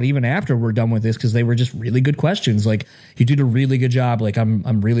think about even after we're done with this, because they were just really good questions. Like, you did a really good job. Like,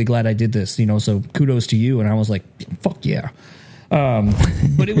 I'm really glad I did this, so kudos to you. And I was like, fuck yeah.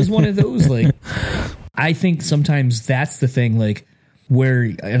 But it was one of those, like, I think sometimes that's the thing, like, where,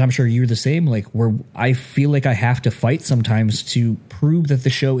 and I'm sure you're the same, like, where I feel like I have to fight sometimes to prove that the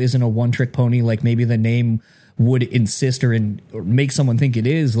show isn't a one-trick pony, like maybe the name would insist or make someone think it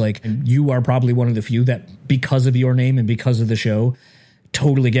is. Like, you are probably one of the few that, because of your name and because of the show,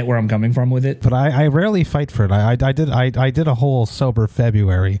 totally get where I'm coming from with it. But I rarely fight for it. I did a whole sober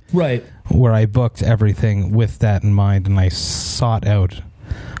February, right, where I booked everything with that in mind, and I sought out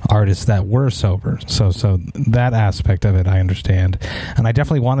artists that were sober. So that aspect of it I understand, and I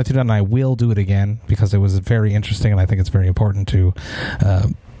definitely wanted to do it, and I will do it again because it was very interesting, and I think it's very important to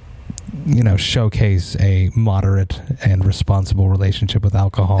showcase a moderate and responsible relationship with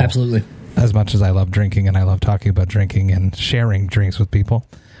alcohol. Absolutely. As much as I love drinking and I love talking about drinking and sharing drinks with people,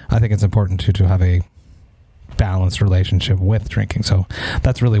 I think it's important to have a balanced relationship with drinking. So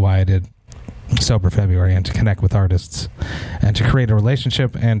that's really why I did Sober February, and to connect with artists and to create a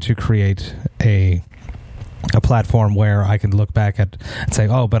relationship and to create a platform where I can look back at and say,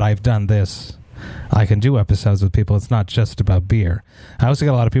 oh, but I've done this. I can do episodes with people. It's not just about beer. I also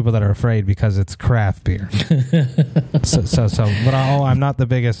get a lot of people that are afraid because it's craft beer. But I'm not the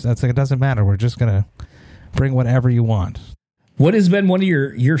biggest. That's like, it doesn't matter. We're just going to bring whatever you want. What has been one of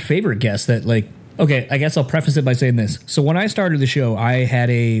your favorite guests that, like, okay, I guess I'll preface it by saying this. So when I started the show, I had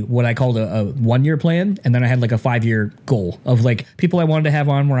what I called a 1-year plan, and then I had like a 5-year goal of like people I wanted to have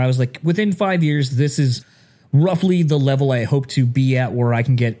on, where I was like, within 5 years, this is roughly the level I hope to be at where I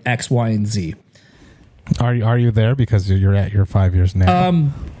can get X, Y, and Z. Are you there? Because you're at your 5 years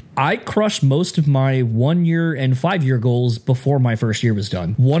now. I crushed most of my 1-year and 5-year goals before my first year was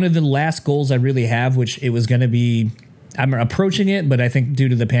done. One of the last goals I really have, which it was going to be, I'm approaching it, but I think due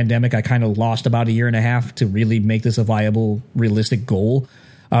to the pandemic, I kind of lost about 1.5 years to really make this a viable, realistic goal,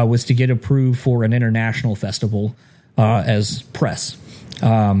 was to get approved for an international festival as press.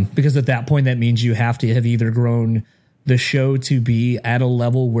 Because at that point, that means you have to have either grown the show to be at a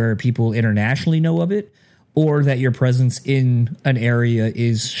level where people internationally know of it, or that your presence in an area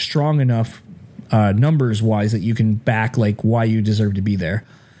is strong enough numbers wise that you can back like why you deserve to be there.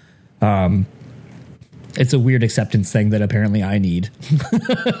 It's a weird acceptance thing that apparently I need.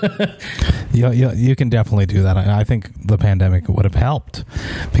 You can definitely do that. I think the pandemic would have helped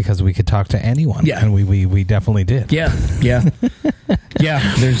because we could talk to anyone. Yeah. And we definitely did. Yeah. Yeah.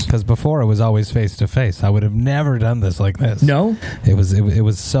 Because before it was always face to face. I would have never done this like this. No? It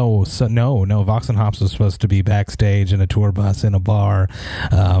was so no. Vox and Hops was supposed to be backstage in a tour bus, in a bar,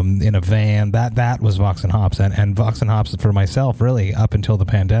 in a van. That was Vox and Hops. And Vox and Hops for myself, really, up until the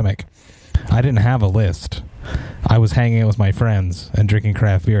pandemic, I didn't have a list. I was hanging out with my friends and drinking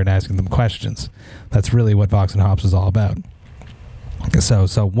craft beer and asking them questions. That's really what Vox and Hops is all about.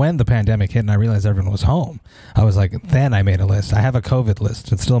 So when the pandemic hit and I realized everyone was home, I was like, then I made a list. I have a COVID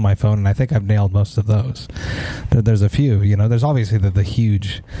list. It's still on my phone, and I think I've nailed most of those. There's a few, there's obviously the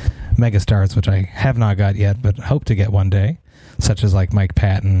huge megastars, which I have not got yet, but hope to get one day, such as like Mike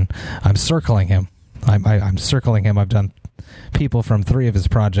Patton. I'm circling him. I'm circling him. I've done people from 3 of his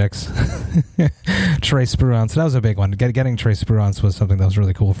projects. Trey Spruance, that was a big one. Getting Trey Spruance was something that was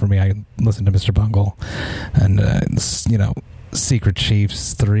really cool for me. I listened to Mr. Bungle and Secret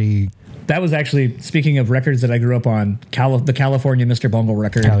Chiefs 3. That was actually, speaking of records that I grew up on, the California Mr. Bungle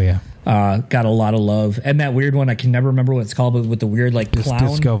record. Hell yeah. Got a lot of love. And that weird one, I can never remember what it's called, but with the weird like clown.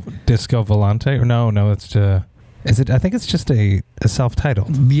 Disco Volante? Or no, it's is it? I think it's just a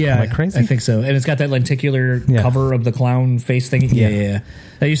self-titled. Yeah, am I crazy? I think so. And it's got that lenticular cover of the clown face thing. Yeah.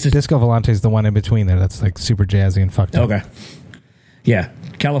 That used to. Disco Volante is the one in between there. That's like super jazzy and fucked up. Okay. Yeah,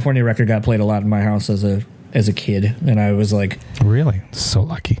 California record got played a lot in my house as a kid, and I was like, really, so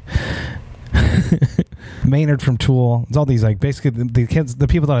lucky. Maynard from Tool. It's all these like basically the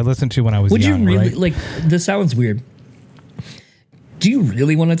people that I listened to when I was young. Would you really right? like? This sounds weird. Do you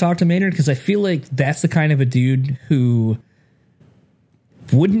really want to talk to Maynard? Because I feel like that's the kind of a dude who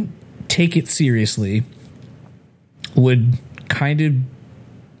wouldn't take it seriously, would kind of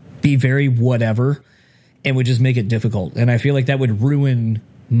be very whatever, and would just make it difficult. And I feel like that would ruin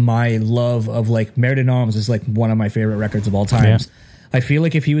my love of like Merida Noms is like one of my favorite records of all times. Yeah. I feel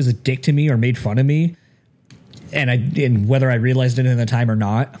like if he was a dick to me or made fun of me, and whether I realized it in the time or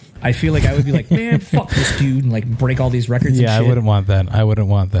not, I feel like I would be like, man, fuck this dude, and like break all these records. Yeah, and shit. I wouldn't want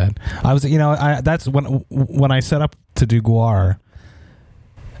that. I was, that's when I set up to do Guar.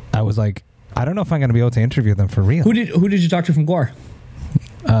 I was like, I don't know if I'm going to be able to interview them for real. Who did you talk to from Gwar?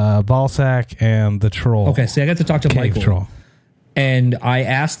 Ballsack and the Troll. Okay, see, I got to talk to Cave Michael. Troll. And I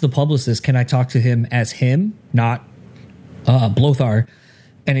asked the publicist, can I talk to him as him, not Blothar?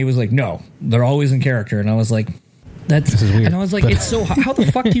 And he was like, no, they're always in character. And I was like, this is weird. And I was like, it's so, how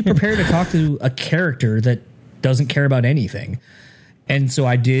the fuck do you prepare to talk to a character that doesn't care about anything? And so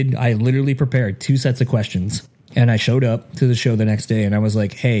I literally prepared 2 sets of questions. And I showed up to the show the next day and I was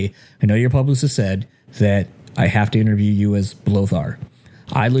like, hey, I know your publicist said that I have to interview you as Blothar.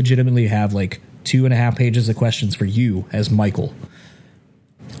 I legitimately have like 2.5 pages of questions for you as Michael.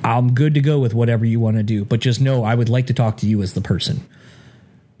 I'm good to go with whatever you want to do, but just know I would like to talk to you as the person.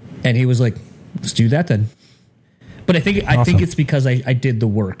 And he was like, let's do that then. But I think it's because I did the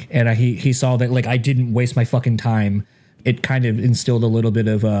work and he saw that like I didn't waste my fucking time. It kind of instilled a little bit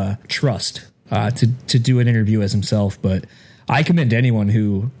of trust to do an interview as himself. But I commend anyone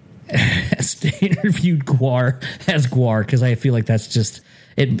who has interviewed Gwar as Gwar, because I feel like that's just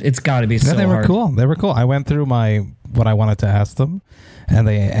it's got to be so they were hard. cool. They were cool. I went through what I wanted to ask them, and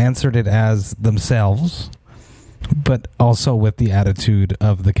they answered it as themselves, but also with the attitude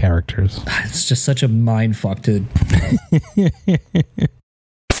of the characters. It's just such a mind fuck to.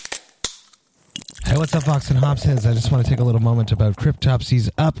 Hey, what's up, Vox and Hopsheads? I just want to take a little moment about Cryptopsy's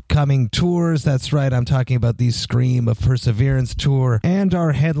upcoming tours. That's right, I'm talking about the Scream of Perseverance tour and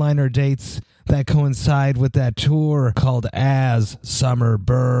our headliner dates that coincide with that tour called As Summer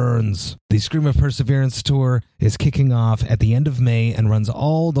Burns. The Scream of Perseverance tour is kicking off at the end of May and runs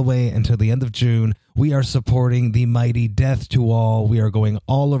all the way until the end of June. We are supporting the mighty Death to All. We are going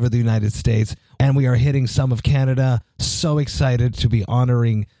all over the United States, and we are hitting some of Canada. So excited to be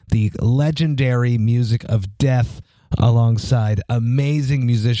honoring the legendary music of Death alongside amazing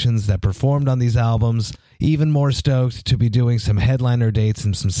musicians that performed on these albums. Even more stoked to be doing some headliner dates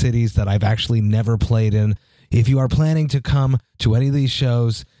in some cities that I've actually never played in. If you are planning to come to any of these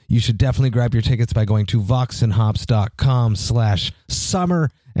shows, you should definitely grab your tickets by going to voxandhops.com/summer,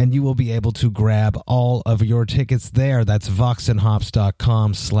 and you will be able to grab all of your tickets there. That's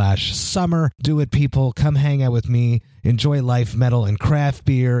voxandhops.com/summer. Do it, people. Come hang out with me. Enjoy life, metal, and craft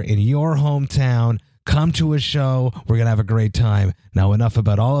beer in your hometown. Come to a show. We're going to have a great time. Now, enough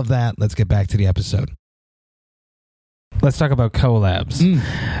about all of that. Let's get back to the episode. Let's talk about collabs.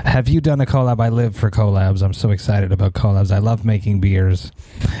 Have you done a collab? I live for collabs. I'm so excited about collabs. I love making beers.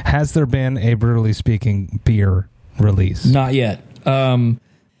 Has there been a Brutally Speaking beer release? Not yet. I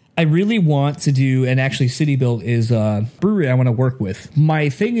really want to do, and actually City Built is a brewery I want to work with. My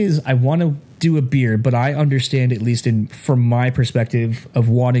thing is I want to do a beer, but I understand, at least from my perspective of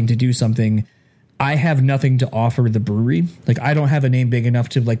wanting to do something, I have nothing to offer the brewery. Like, I don't have a name big enough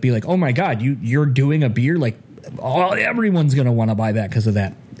to like be like, oh my God, you're doing a beer? Like, everyone's going to want to buy that because of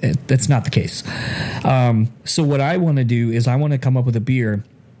that. That's not the case. So what I want to do is I want to come up with a beer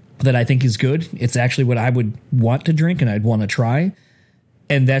that I think is good. It's actually what I would want to drink and I'd want to try.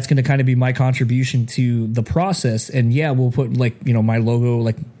 And that's going to kind of be my contribution to the process. And yeah, we'll put like, you know, my logo,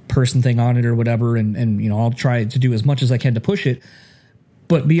 like person thing on it or whatever. And you know, I'll try to do as much as I can to push it.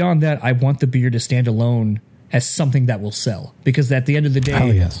 But beyond that, I want the beer to stand alone as something that will sell, because at the end of the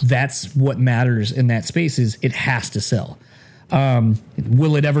day, that's what matters in that space. Is it has to sell.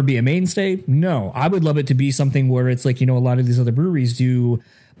 Will it ever be a mainstay? No. I would love it to be something where it's like, you know, a lot of these other breweries do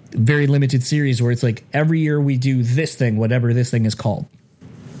very limited series where it's like every year we do this thing, whatever this thing is called,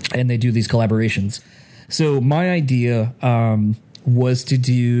 and they do these collaborations. So my idea was to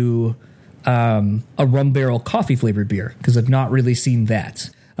do a rum barrel coffee flavored beer, because I've not really seen that.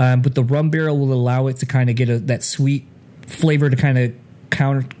 But the rum barrel will allow it to kind of get that sweet flavor to kind of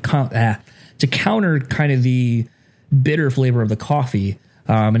counter kind of the bitter flavor of the coffee.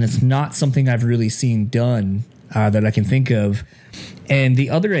 And it's not something I've really seen done that I can think of. And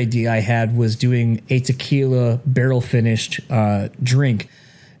the other idea I had was doing a tequila barrel finished drink.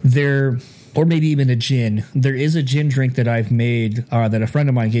 Or maybe even a gin. There is a gin drink that I've made that a friend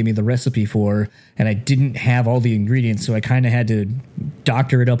of mine gave me the recipe for, and I didn't have all the ingredients, so I kind of had to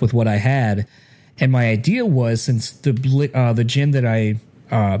doctor it up with what I had. And my idea was, since the gin that I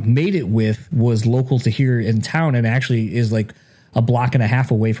made it with was local to here in town and actually is like a block and a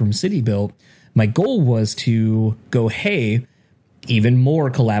half away from City Built, my goal was to go, hey, even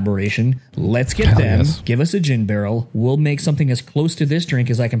more collaboration. Let's get them. Yes. Give us a gin barrel. We'll make something as close to this drink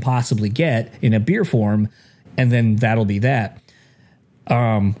as I can possibly get in a beer form, and then that'll be that.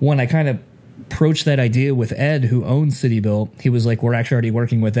 When I kind of approached that idea with Ed, who owns City Built, he was like, we're actually already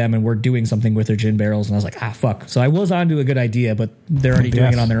working with them and we're doing something with their gin barrels. And I was like, fuck. So I was onto a good idea, but they're already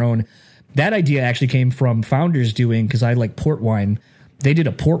doing it on their own. That idea actually came from Founders doing, because I like port wine. they did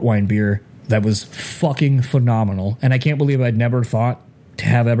a port wine beer that was fucking phenomenal. And I can't believe I'd never thought to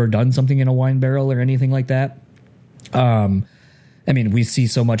have ever done something in a wine barrel or anything like that. I mean, we see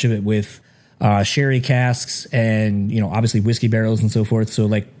so much of it with sherry casks and, you know, obviously whiskey barrels and so forth. So,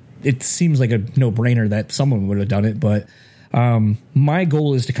 like, it seems like a no-brainer that someone would have done it. But my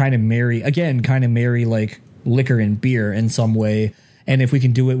goal is to kind of marry, like, liquor and beer in some way. And if we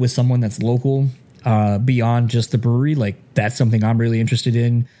can do it with someone that's local beyond just the brewery, like, that's something I'm really interested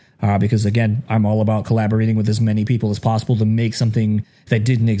in. Because, again, I'm all about collaborating with as many people as possible to make something that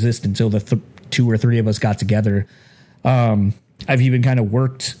didn't exist until the 2 or 3 of us got together. I've even kind of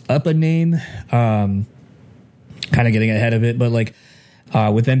worked up a name, kind of getting ahead of it, but like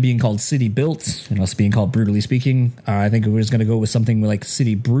with them being called City Built and us being called Brutally Speaking, I think we was going to go with something like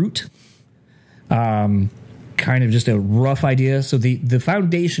City Brute. Kind of just a rough idea. So the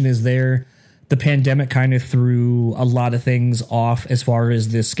foundation is there. The pandemic kind of threw a lot of things off as far as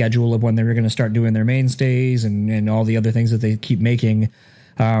the schedule of when they were going to start doing their mainstays and all the other things that they keep making.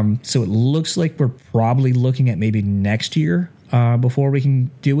 So it looks like we're probably looking at maybe next year before we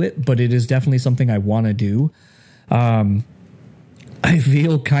can do it, but it is definitely something I want to do. I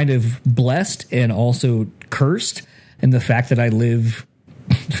feel kind of blessed and also cursed in the fact that I live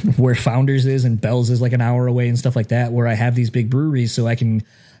where Founders is and Bell's is like an hour away and stuff like that, where I have these big breweries, so I can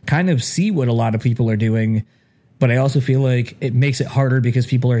kind of see what a lot of people are doing. But I also feel like it makes it harder because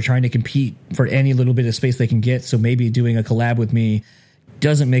people are trying to compete for any little bit of space they can get. So maybe doing a collab with me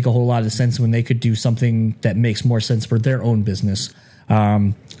doesn't make a whole lot of sense when they could do something that makes more sense for their own business.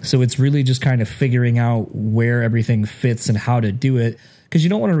 So it's really just kind of figuring out where everything fits and how to do it. Because you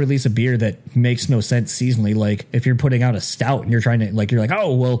don't want to release a beer that makes no sense seasonally. Like if you're putting out a stout and you're trying to, like, you're like,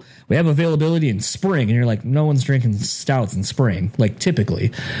 oh, well, we have availability in spring. And you're like, no one's drinking stouts in spring, like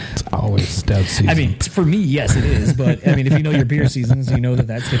typically. It's always stout season. I mean, for me, yes, it is. But I mean, if you know your beer seasons, you know that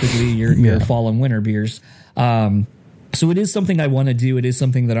that's typically your fall and winter beers. So it is something I want to do. It is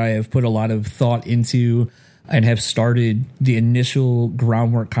something that I have put a lot of thought into and have started the initial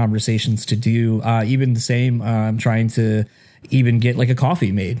groundwork conversations to do. Even the same, I'm trying to even get like a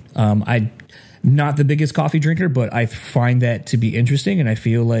coffee made. I'm not the biggest coffee drinker, but I find that to be interesting. And I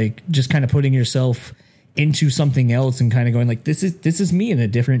feel like just kind of putting yourself into something else and kind of going like, this is me in a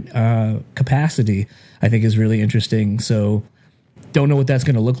different capacity, I think is really interesting. So don't know what that's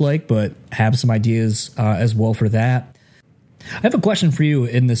going to look like, but have some ideas as well for that. I have a question for you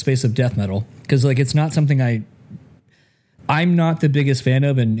in the space of death metal, because like it's not something I'm not the biggest fan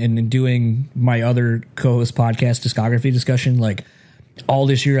of, and in doing my other co-host podcast discography discussion, like all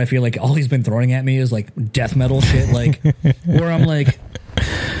this year I feel like all he's been throwing at me is like death metal shit, like where I'm like,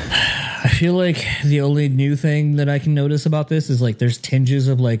 I feel like the only new thing that I can notice about this is like there's tinges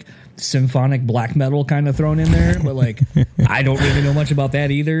of like symphonic black metal kind of thrown in there, but like I don't really know much about that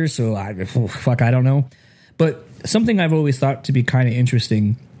either, so I don't know. But something I've always thought to be kind of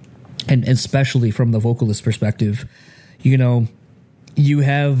interesting, and especially from the vocalist perspective, you know, you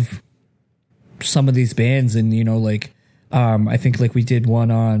have some of these bands and, you know, like, I think like we did one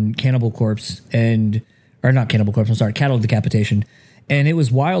on Cannibal Corpse Cattle Decapitation. And it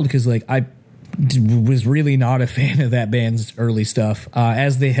was wild because like I was really not a fan of that band's early stuff.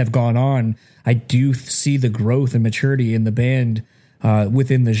 As they have gone on, I do see the growth and maturity in the band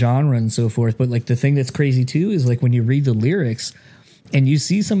within the genre and so forth. But like the thing that's crazy too is like when you read the lyrics and you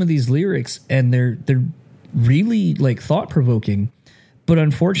see some of these lyrics and they're really like thought provoking, but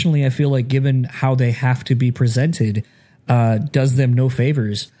unfortunately I feel like given how they have to be presented, does them no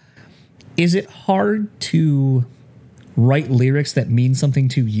favors. Is it hard to write lyrics that mean something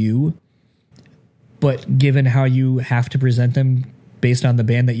to you, but given how you have to present them based on the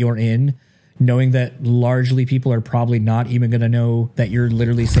band that you're in, knowing that largely people are probably not even going to know that you're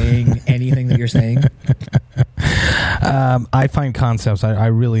literally saying anything that you're saying? I find concepts, I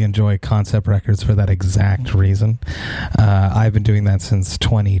really enjoy concept records for that exact reason. I've been doing that since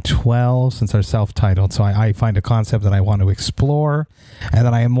 2012, since our self-titled. So I find a concept that I want to explore, and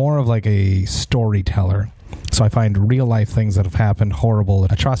then I am more of like a storyteller. So I find real life things that have happened, horrible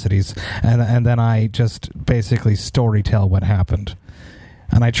atrocities, and then I just basically storytell what happened.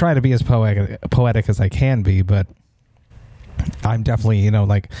 And I try to be as poetic as I can be, but I'm definitely, you know,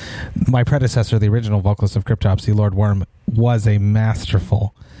 like my predecessor, the original vocalist of Cryptopsy, Lord Worm, was a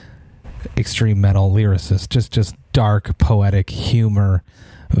masterful extreme metal lyricist. Just dark, poetic humor,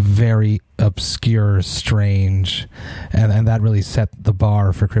 very obscure, strange, and that really set the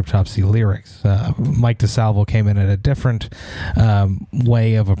bar for Cryptopsy lyrics. Mike DeSalvo came in at a different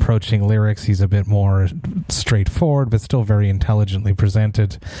way of approaching lyrics. He's a bit more straightforward, but still very intelligently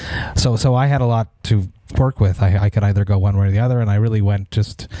presented. So I had a lot to work with. I could either go one way or the other, and I really went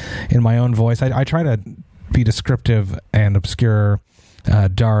just in my own voice. I try to be descriptive and obscure,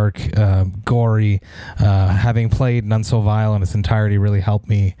 dark, gory. Having played None So Vile in its entirety really helped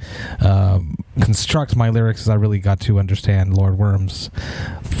me construct my lyrics, as I really got to understand Lord Worm's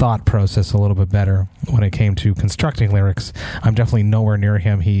thought process a little bit better when it came to constructing lyrics. I'm definitely nowhere near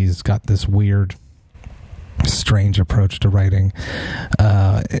him. He's got this weird, strange approach to writing.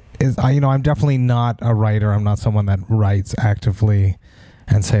 I'm definitely not a writer. I'm not someone that writes actively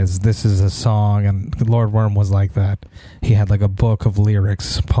and says this is a song, and Lord Worm was like that. He had like a book of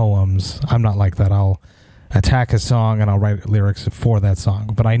lyrics, poems. I'm not like that. I'll attack a song and I'll write lyrics for that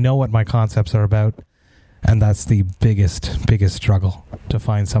song, but I know what my concepts are about, and that's the biggest struggle, to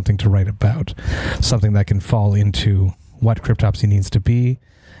find something to write about, something that can fall into what Cryptopsy needs to be,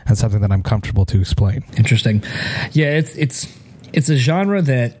 and something that I'm comfortable to explain. Interesting. Yeah, it's a genre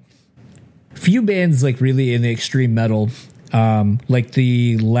that few bands like really in the extreme metal, like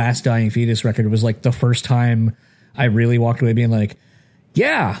the last Dying Fetus record was like the first time I really walked away being like,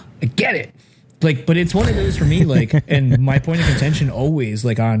 yeah, I get it. Like, but it's one of those for me, like, and my point of contention always,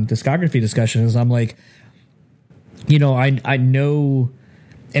 like, on discography discussions, I'm like, I know,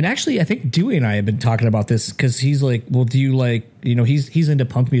 and actually I think Dewey and I have been talking about this, because he's like, well, do you like, he's into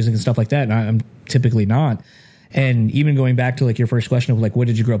punk music and stuff like that, and I'm typically not. And even going back to like your first question of like, what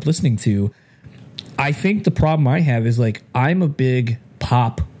did you grow up listening to? I think the problem I have is like, I'm a big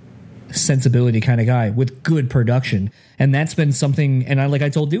pop sensibility kind of guy with good production. And that's been something, and I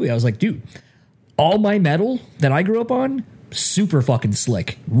told Dewey, I was like, dude, all my metal that I grew up on, super fucking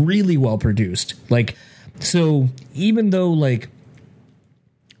slick, really well produced. Like, so even though like,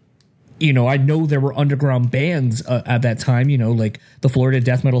 I know there were underground bands at that time, like the Florida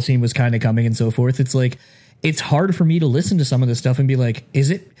death metal scene was kind of coming and so forth. It's like, it's hard for me to listen to some of this stuff and be like,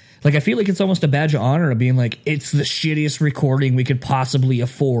 is it, like, I feel like it's almost a badge of honor of being like, it's the shittiest recording we could possibly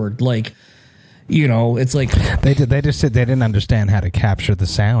afford. Like, it's like they just said they didn't understand how to capture the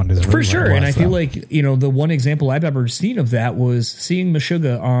sound. For sure. And I feel like, the one example I've ever seen of that was seeing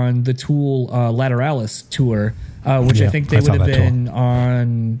Meshuggah on the Tool Lateralis tour, which I think they would have been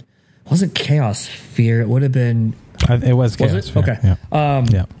on, wasn't Chaos Fear. It would have been, it was Chaos Fear. Okay.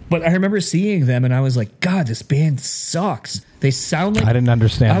 Yeah. But I remember seeing them and I was like, God, this band sucks. They sound like, I didn't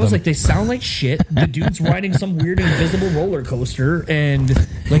understand. I was them. like, they sound like shit. The dude's riding some weird invisible roller coaster, and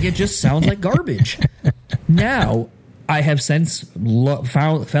like it just sounds like garbage. Now, I have since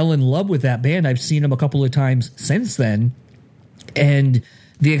fell in love with that band. I've seen them a couple of times since then, and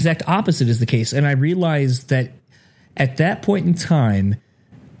the exact opposite is the case. And I realized that at that point in time,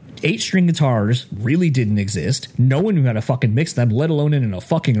 8-string guitars really didn't exist. No one knew how to fucking mix them, let alone in a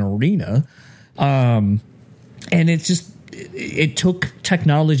fucking arena. And it's just, it took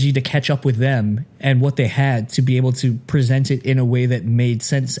technology to catch up with them and what they had to be able to present it in a way that made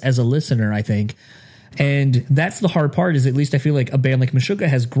sense as a listener, I think. And that's the hard part, is at least I feel like a band like Meshuggah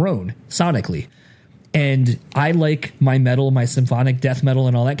has grown sonically. And I like my metal, my symphonic death metal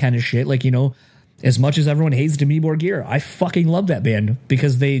and all that kind of shit. Like, as much as everyone hates Demi Borgir, I fucking love that band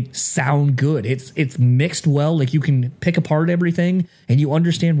because they sound good. It's mixed well. Like, you can pick apart everything and you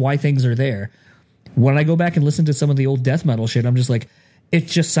understand why things are there. When I go back and listen to some of the old death metal shit, I'm just like, it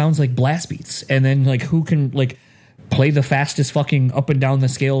just sounds like blast beats. And then like, who can like play the fastest fucking up and down the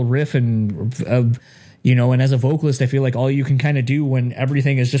scale riff and and as a vocalist, I feel like all you can kind of do when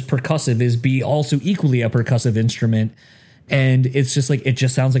everything is just percussive is be also equally a percussive instrument. And it's just like, it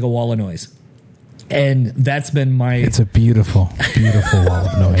just sounds like a wall of noise. And that's been my... It's a beautiful, beautiful wall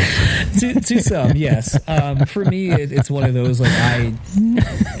of noise. to some, yes. For me, it's one of those, like,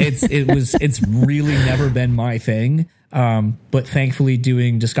 it's really never been my thing. But thankfully,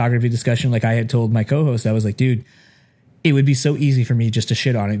 doing discography discussion, like I had told my co-host, I was like, dude, it would be so easy for me just to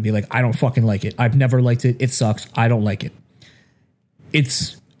shit on it and be like, I don't fucking like it. I've never liked it. It sucks. I don't like it.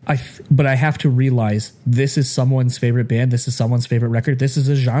 But I have to realize this is someone's favorite band. This is someone's favorite record. This is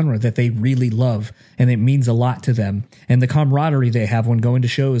a genre that they really love, and it means a lot to them. And the camaraderie they have when going to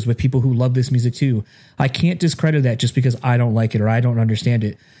shows with people who love this music too, I can't discredit that just because I don't like it or I don't understand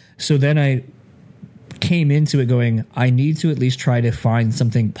it. So then I came into it going, I need to at least try to find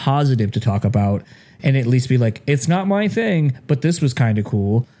something positive to talk about and at least be like, it's not my thing, but this was kind of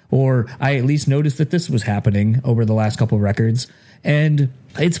cool. Or I at least noticed that this was happening over the last couple of records. And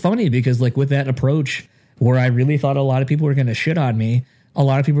it's funny because like with that approach where I really thought a lot of people were going to shit on me, a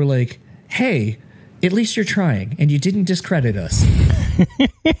lot of people were like, hey, at least you're trying and you didn't discredit us.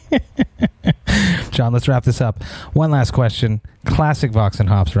 John, let's wrap this up. One last question. Classic Vox and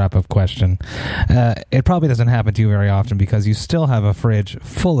Hops wrap-up question. It probably doesn't happen to you very often because you still have a fridge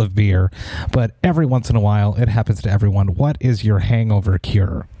full of beer, but every once in a while it happens to everyone. What is your hangover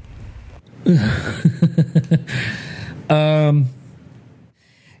cure?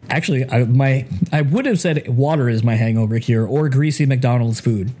 Actually, I would have said water is my hangover cure, or greasy McDonald's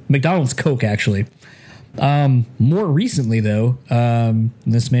food. McDonald's Coke, actually. More recently, though,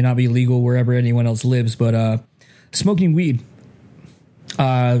 this may not be legal wherever anyone else lives, but smoking weed.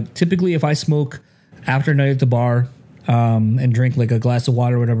 Typically, if I smoke after a night at the bar and drink like a glass of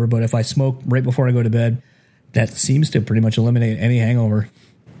water or whatever, but if I smoke right before I go to bed, that seems to pretty much eliminate any hangover.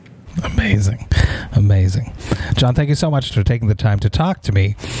 Amazing. John, thank you so much for taking the time to talk to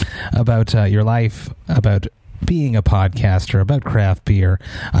me about your life, about being a podcaster, about craft beer.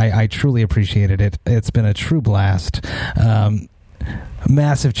 I truly appreciated it. It's been a true blast.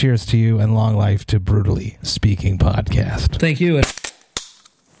 Massive cheers to you, and long life to Brutally Speaking Podcast. Thank you.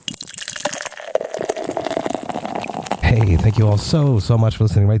 Hey, thank you all so much for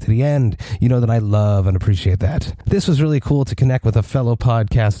listening right to the end. You know that I love and appreciate that. This was really cool to connect with a fellow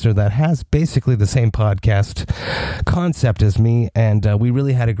podcaster that has basically the same podcast concept as me, and we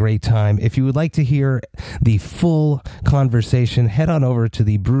really had a great time. If you would like to hear the full conversation, head on over to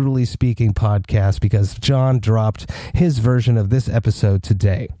the Brutally Speaking Podcast because John dropped his version of this episode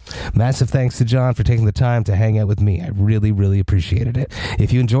today. Massive thanks to John for taking the time to hang out with me. I really appreciated it.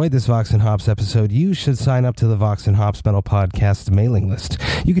 If you enjoyed this Vox and Hops episode, you should sign up to the Vox and Hops Metal Podcast mailing list.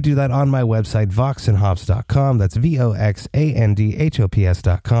 You could do that on my website, voxandhops.com. That's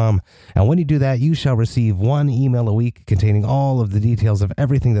VOXANDHOPS.com. And when you do that, you shall receive one email a week containing all of the details of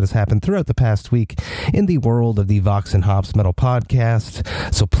everything that has happened throughout the past week in the world of the Vox and Hops Metal Podcast.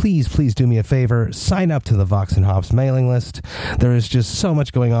 So please do me a favor, sign up to the Vox and Hops mailing list. There is just so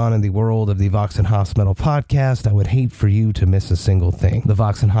much going on in the world of the Vox and Hops Metal Podcast. I would hate for you to miss a single thing. The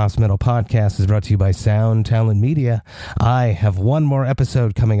Vox and Hops Metal Podcast is brought to you by Sound Talent Media. I have one more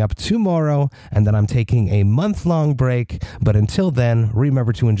episode coming up tomorrow, and then I'm taking a month-long break. But until then,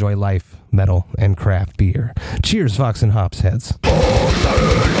 remember to enjoy life, metal, and craft beer. Cheers, Vox and Hops heads.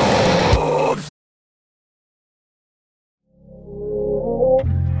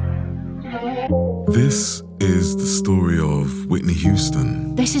 This is the story of Whitney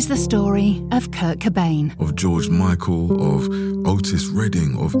Houston. This is the story of Kurt Cobain. Of George Michael, of Otis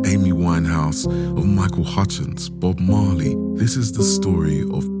Redding, of Amy Winehouse, of Michael Hutchence, Bob Marley. This is the story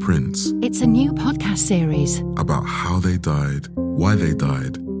of Prince. It's a new podcast series about how they died, why they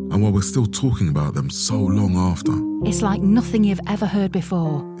died, and why we're still talking about them so long after. It's like nothing you've ever heard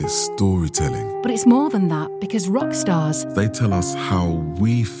before. It's storytelling. But it's more than that, because rock stars, they tell us how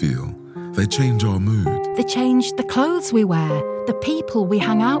we feel. They change our mood. They change the clothes we wear, the people we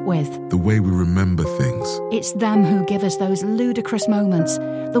hang out with, the way we remember things. It's them who give us those ludicrous moments,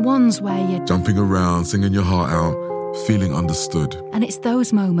 the ones where you're jumping around, singing your heart out, feeling understood. And it's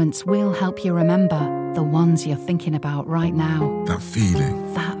those moments we'll help you remember, the ones you're thinking about right now. That feeling.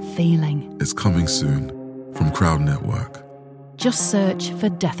 It's coming soon from Crowd Network. Just search for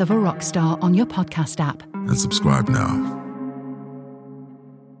Death of a Rock Star on your podcast app. And subscribe now.